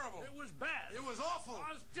pretty terrible. It was bad. It was awful. It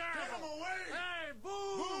was Get terrible. him away! Hey,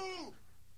 boo! Boo!